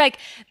I think like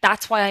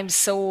that's why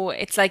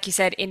it's like you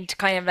said, into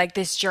kind of like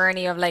this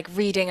journey of like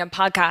reading and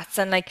podcasts.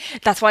 And like,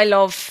 that's why I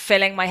love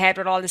filling my head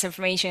with all this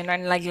information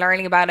and like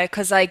learning about it.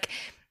 Cause like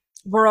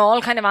we're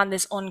all kind of on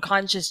this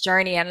unconscious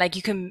journey, and like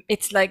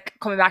it's like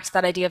coming back to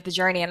that idea of the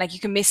journey, and like you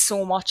can miss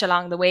so much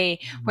along the way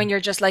when you're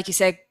just, like you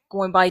said,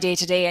 going by day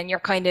to day, and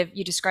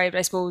you described,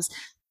 I suppose,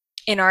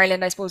 in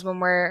Ireland, I suppose, when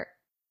we're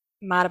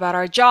mad about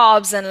our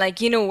jobs and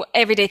like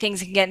everyday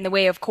things can get in the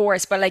way, of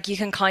course, but like you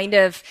can kind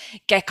of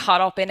get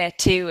caught up in it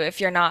too if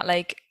you're not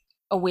like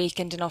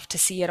awakened enough to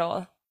see it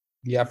all.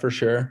 Yeah, for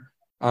sure.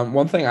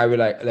 One thing I would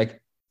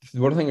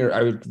one thing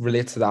I would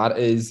relate to that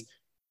is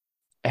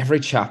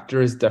every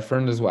chapter is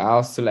different as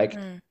well. So like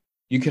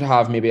you could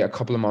have maybe a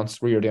couple of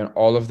months where you're doing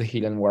all of the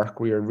healing work,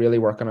 where you're really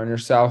working on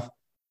yourself,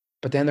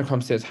 but then there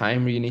comes to a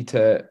time where you need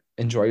to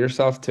enjoy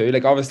yourself too.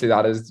 Like obviously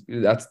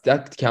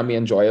that can be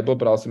enjoyable,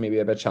 but also maybe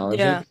a bit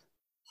challenging. Yeah.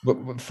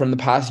 But from the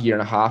past year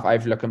and a half,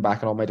 I've looking back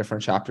at all my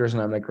different chapters,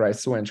 and I'm like, right,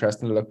 it's so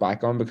interesting to look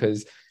back on,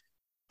 because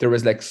there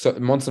was like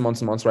months and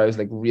months and months where I was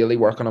like really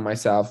working on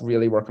myself,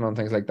 really working on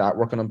things like that,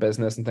 working on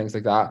business and things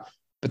like that.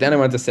 But then I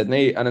went to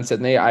Sydney, and in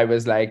Sydney, I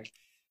was like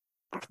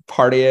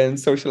partying,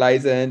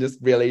 socializing, just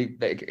really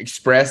like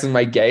expressing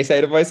my gay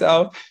side of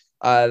myself.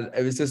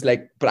 It was just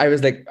like, but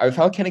I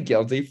felt kind of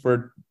guilty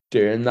for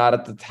doing that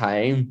at the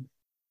time.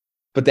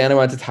 But then I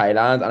went to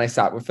Thailand and I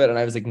sat with it, and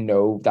I was like,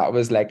 no, that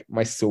was like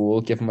my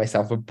soul giving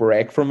myself a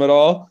break from it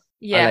all.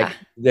 Yeah. And like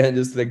then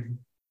just like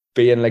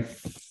being like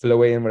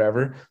flowy and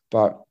whatever.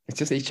 But it's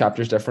just each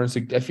chapter is different.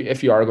 So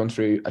if you are going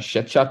through a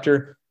shit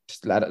chapter,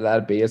 just let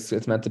it be.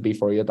 It's meant to be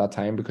for you at that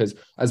time, because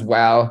as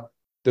well,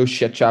 those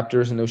shit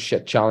chapters and those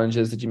shit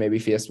challenges that you may be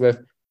faced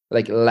with,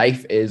 like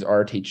life is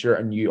our teacher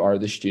and you are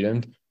the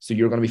student. So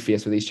you're going to be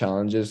faced with these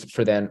challenges,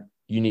 for then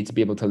you need to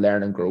be able to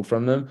learn and grow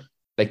from them.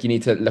 Like you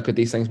need to look at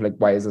these things like,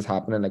 why is this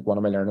happening? Like what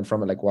am I learning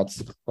from it? Like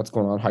what's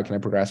going on? How can I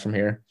progress from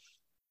here?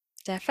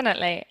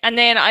 Definitely. And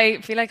then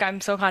I feel like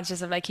I'm so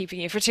conscious of like keeping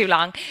you for too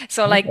long.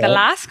 So Oh like the God.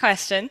 last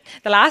question,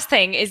 the last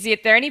thing is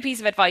there any piece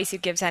of advice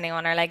you'd give to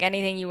anyone or like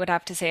anything you would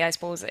have to say, I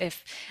suppose,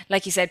 if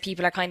like you said,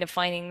 people are kind of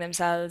finding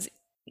themselves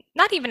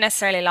not even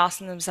necessarily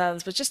lost in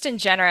themselves, but just in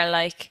general,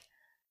 like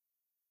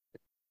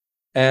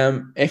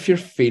If you're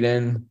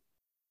feeling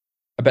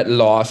a bit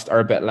lost or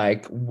a bit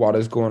like what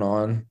is going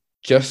on,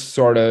 just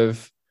sort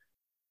of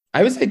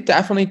I would say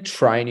definitely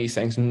try new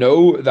things.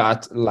 Know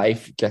that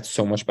life gets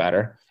so much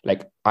better.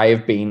 Like I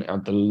have been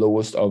at the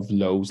lowest of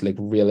lows, like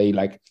really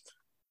like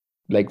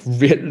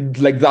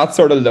that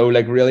sort of low,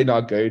 like really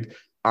not good.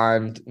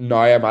 And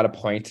now I'm at a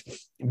point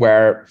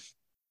where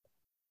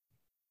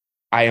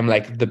I am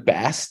like the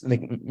best,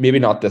 like maybe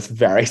not this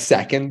very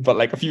second, but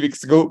like a few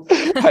weeks ago,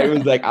 I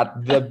was like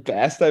at the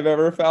best I've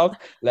ever felt.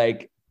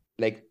 Like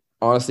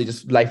honestly,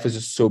 just life was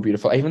just so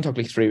beautiful. I even took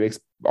like 3 weeks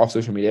off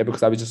social media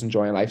because I was just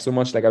enjoying life so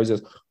much. Like I was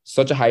just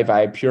such a high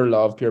vibe, pure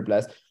love, pure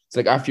bliss. It's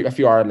like if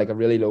you are at like a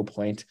really low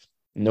point,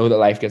 know that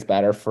life gets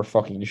better for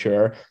fucking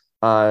sure.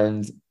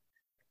 And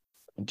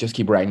just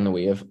keep riding the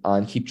wave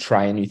and keep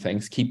trying new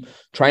things. Keep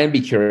try and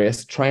be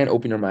curious, try and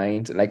open your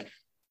mind. Like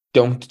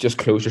don't just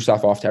close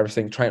yourself off to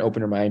everything. Try and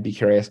open your mind, be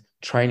curious,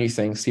 try new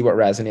things, see what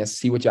resonates,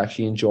 see what you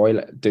actually enjoy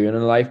doing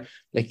in life.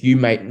 Like you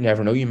might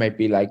never know, you might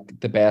be like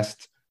the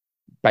best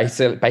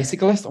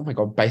bicyclist. Oh my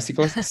god,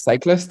 bicyclist,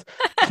 cyclist.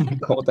 Oh my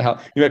god, what the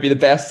hell? You might be the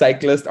best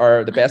cyclist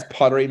or the best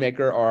pottery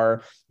maker,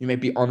 or you might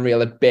be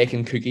unreal at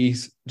baking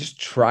cookies. Just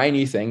try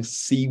new things,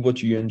 see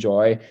what you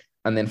enjoy,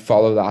 and then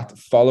follow that.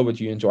 Follow what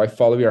you enjoy,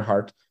 follow your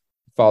heart,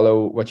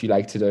 follow what you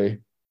like to do.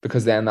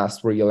 Because then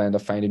that's where you'll end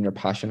up finding your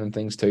passion and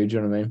things too. Do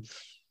you know what I mean?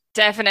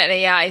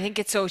 definitely, yeah, I think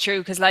it's so true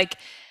because like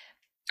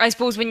I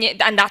suppose when you,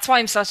 and that's why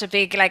I'm such a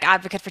big like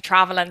advocate for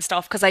travel and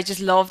stuff because I just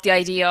love the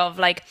idea of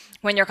like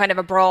when you're kind of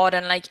abroad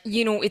and like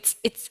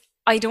it's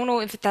I don't know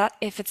if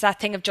it's that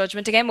thing of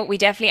judgment again, but we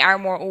definitely are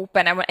more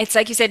open and it's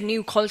like you said,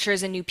 new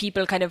cultures and new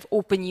people kind of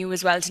open you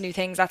as well to new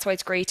things. That's why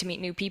it's great to meet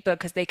new people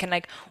because they can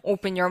like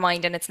open your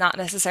mind and it's not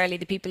necessarily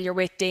the people you're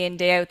with day in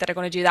day out that are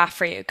going to do that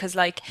for you because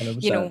like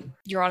 100%.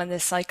 you're all in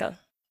this cycle.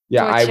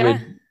 Yeah, I But yeah.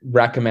 would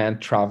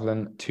recommend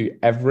traveling to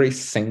every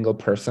single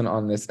person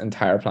on this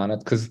entire planet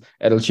because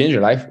it'll change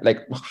your life.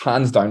 Like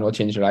hands down will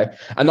change your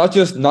life. And not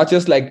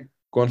just like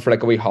going for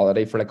like a wee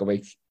holiday for like a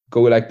week.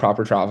 Go like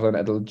proper traveling.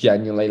 It'll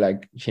genuinely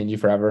like change you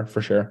forever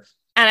for sure.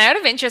 And out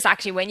of interest,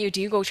 actually, when you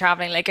do go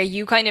traveling, like, are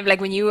you kind of like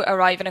when you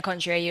arrive in a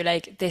country, are you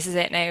like, this is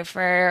it now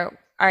for,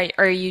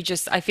 are you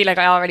just, I feel like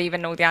I already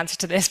even know the answer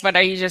to this, but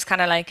are you just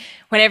kind of like,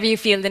 whenever you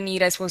feel the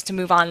need, I suppose, to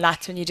move on,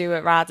 that's when you do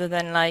it rather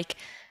than like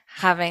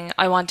having,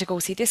 I want to go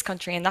see this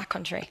country and that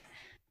country?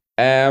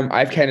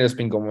 I've kind of just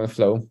been going with the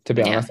flow, to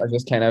be Yeah. honest. I've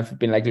just kind of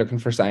been like looking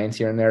for signs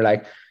here and there.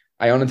 Like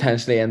I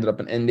unintentionally ended up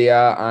in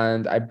India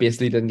and I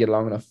basically didn't get a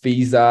long enough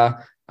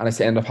visa. And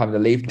I ended up having to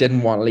leave.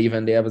 Didn't want to leave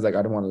India. I was like,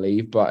 I don't want to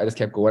leave, but I just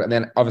kept going. And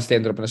then obviously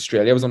ended up in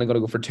Australia. I was only going to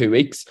go for 2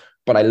 weeks,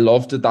 but I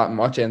loved it that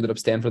much. I ended up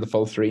staying for the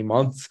full 3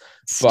 months.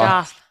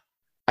 But Stop.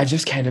 I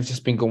just kind of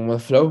just been going with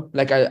the flow.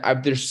 Like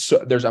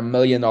there's a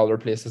million other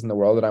places in the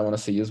world that I want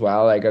to see as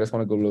well. Like I just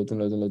want to go loads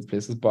and loads and loads of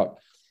places, but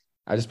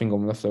I just been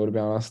going with the flow to be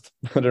honest.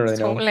 I don't really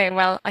know. Totally.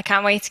 Well, I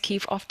can't wait to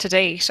keep up to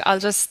date.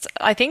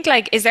 I think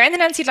like, is there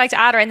anything else you'd like to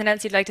add or anything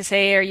else you'd like to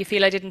say or you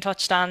feel I didn't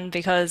touch on?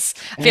 Because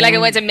I feel like it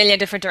went a Um, million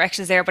different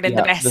directions there, but in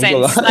the yeah, best there's a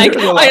lot. sense. Like,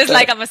 There's a I lot was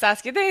like, I there. must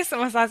ask you this, I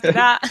must ask you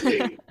that.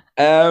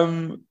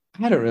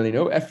 I don't really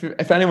know.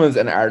 If anyone's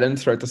in Ireland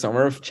throughout the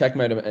summer, check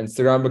me out on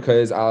Instagram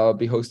because I'll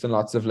be hosting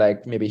lots of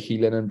like maybe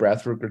healing and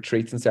breathwork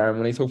retreats and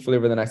ceremonies, hopefully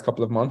over the next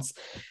couple of months.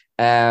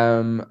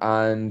 And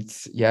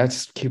yeah,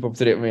 just keep up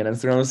to date with me on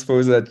Instagram. I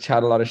suppose I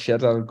chat a lot of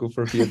shit. I'll go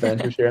for a few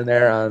adventures here and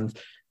there and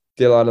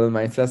do a lot of the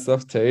mindset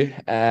stuff too.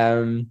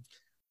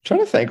 Trying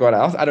to think what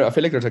else. I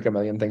feel like there's like a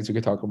million things we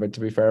could talk about to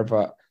be fair,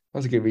 but that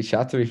was a good wee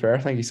chat to be fair.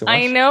 Thank you so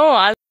I much.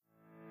 know.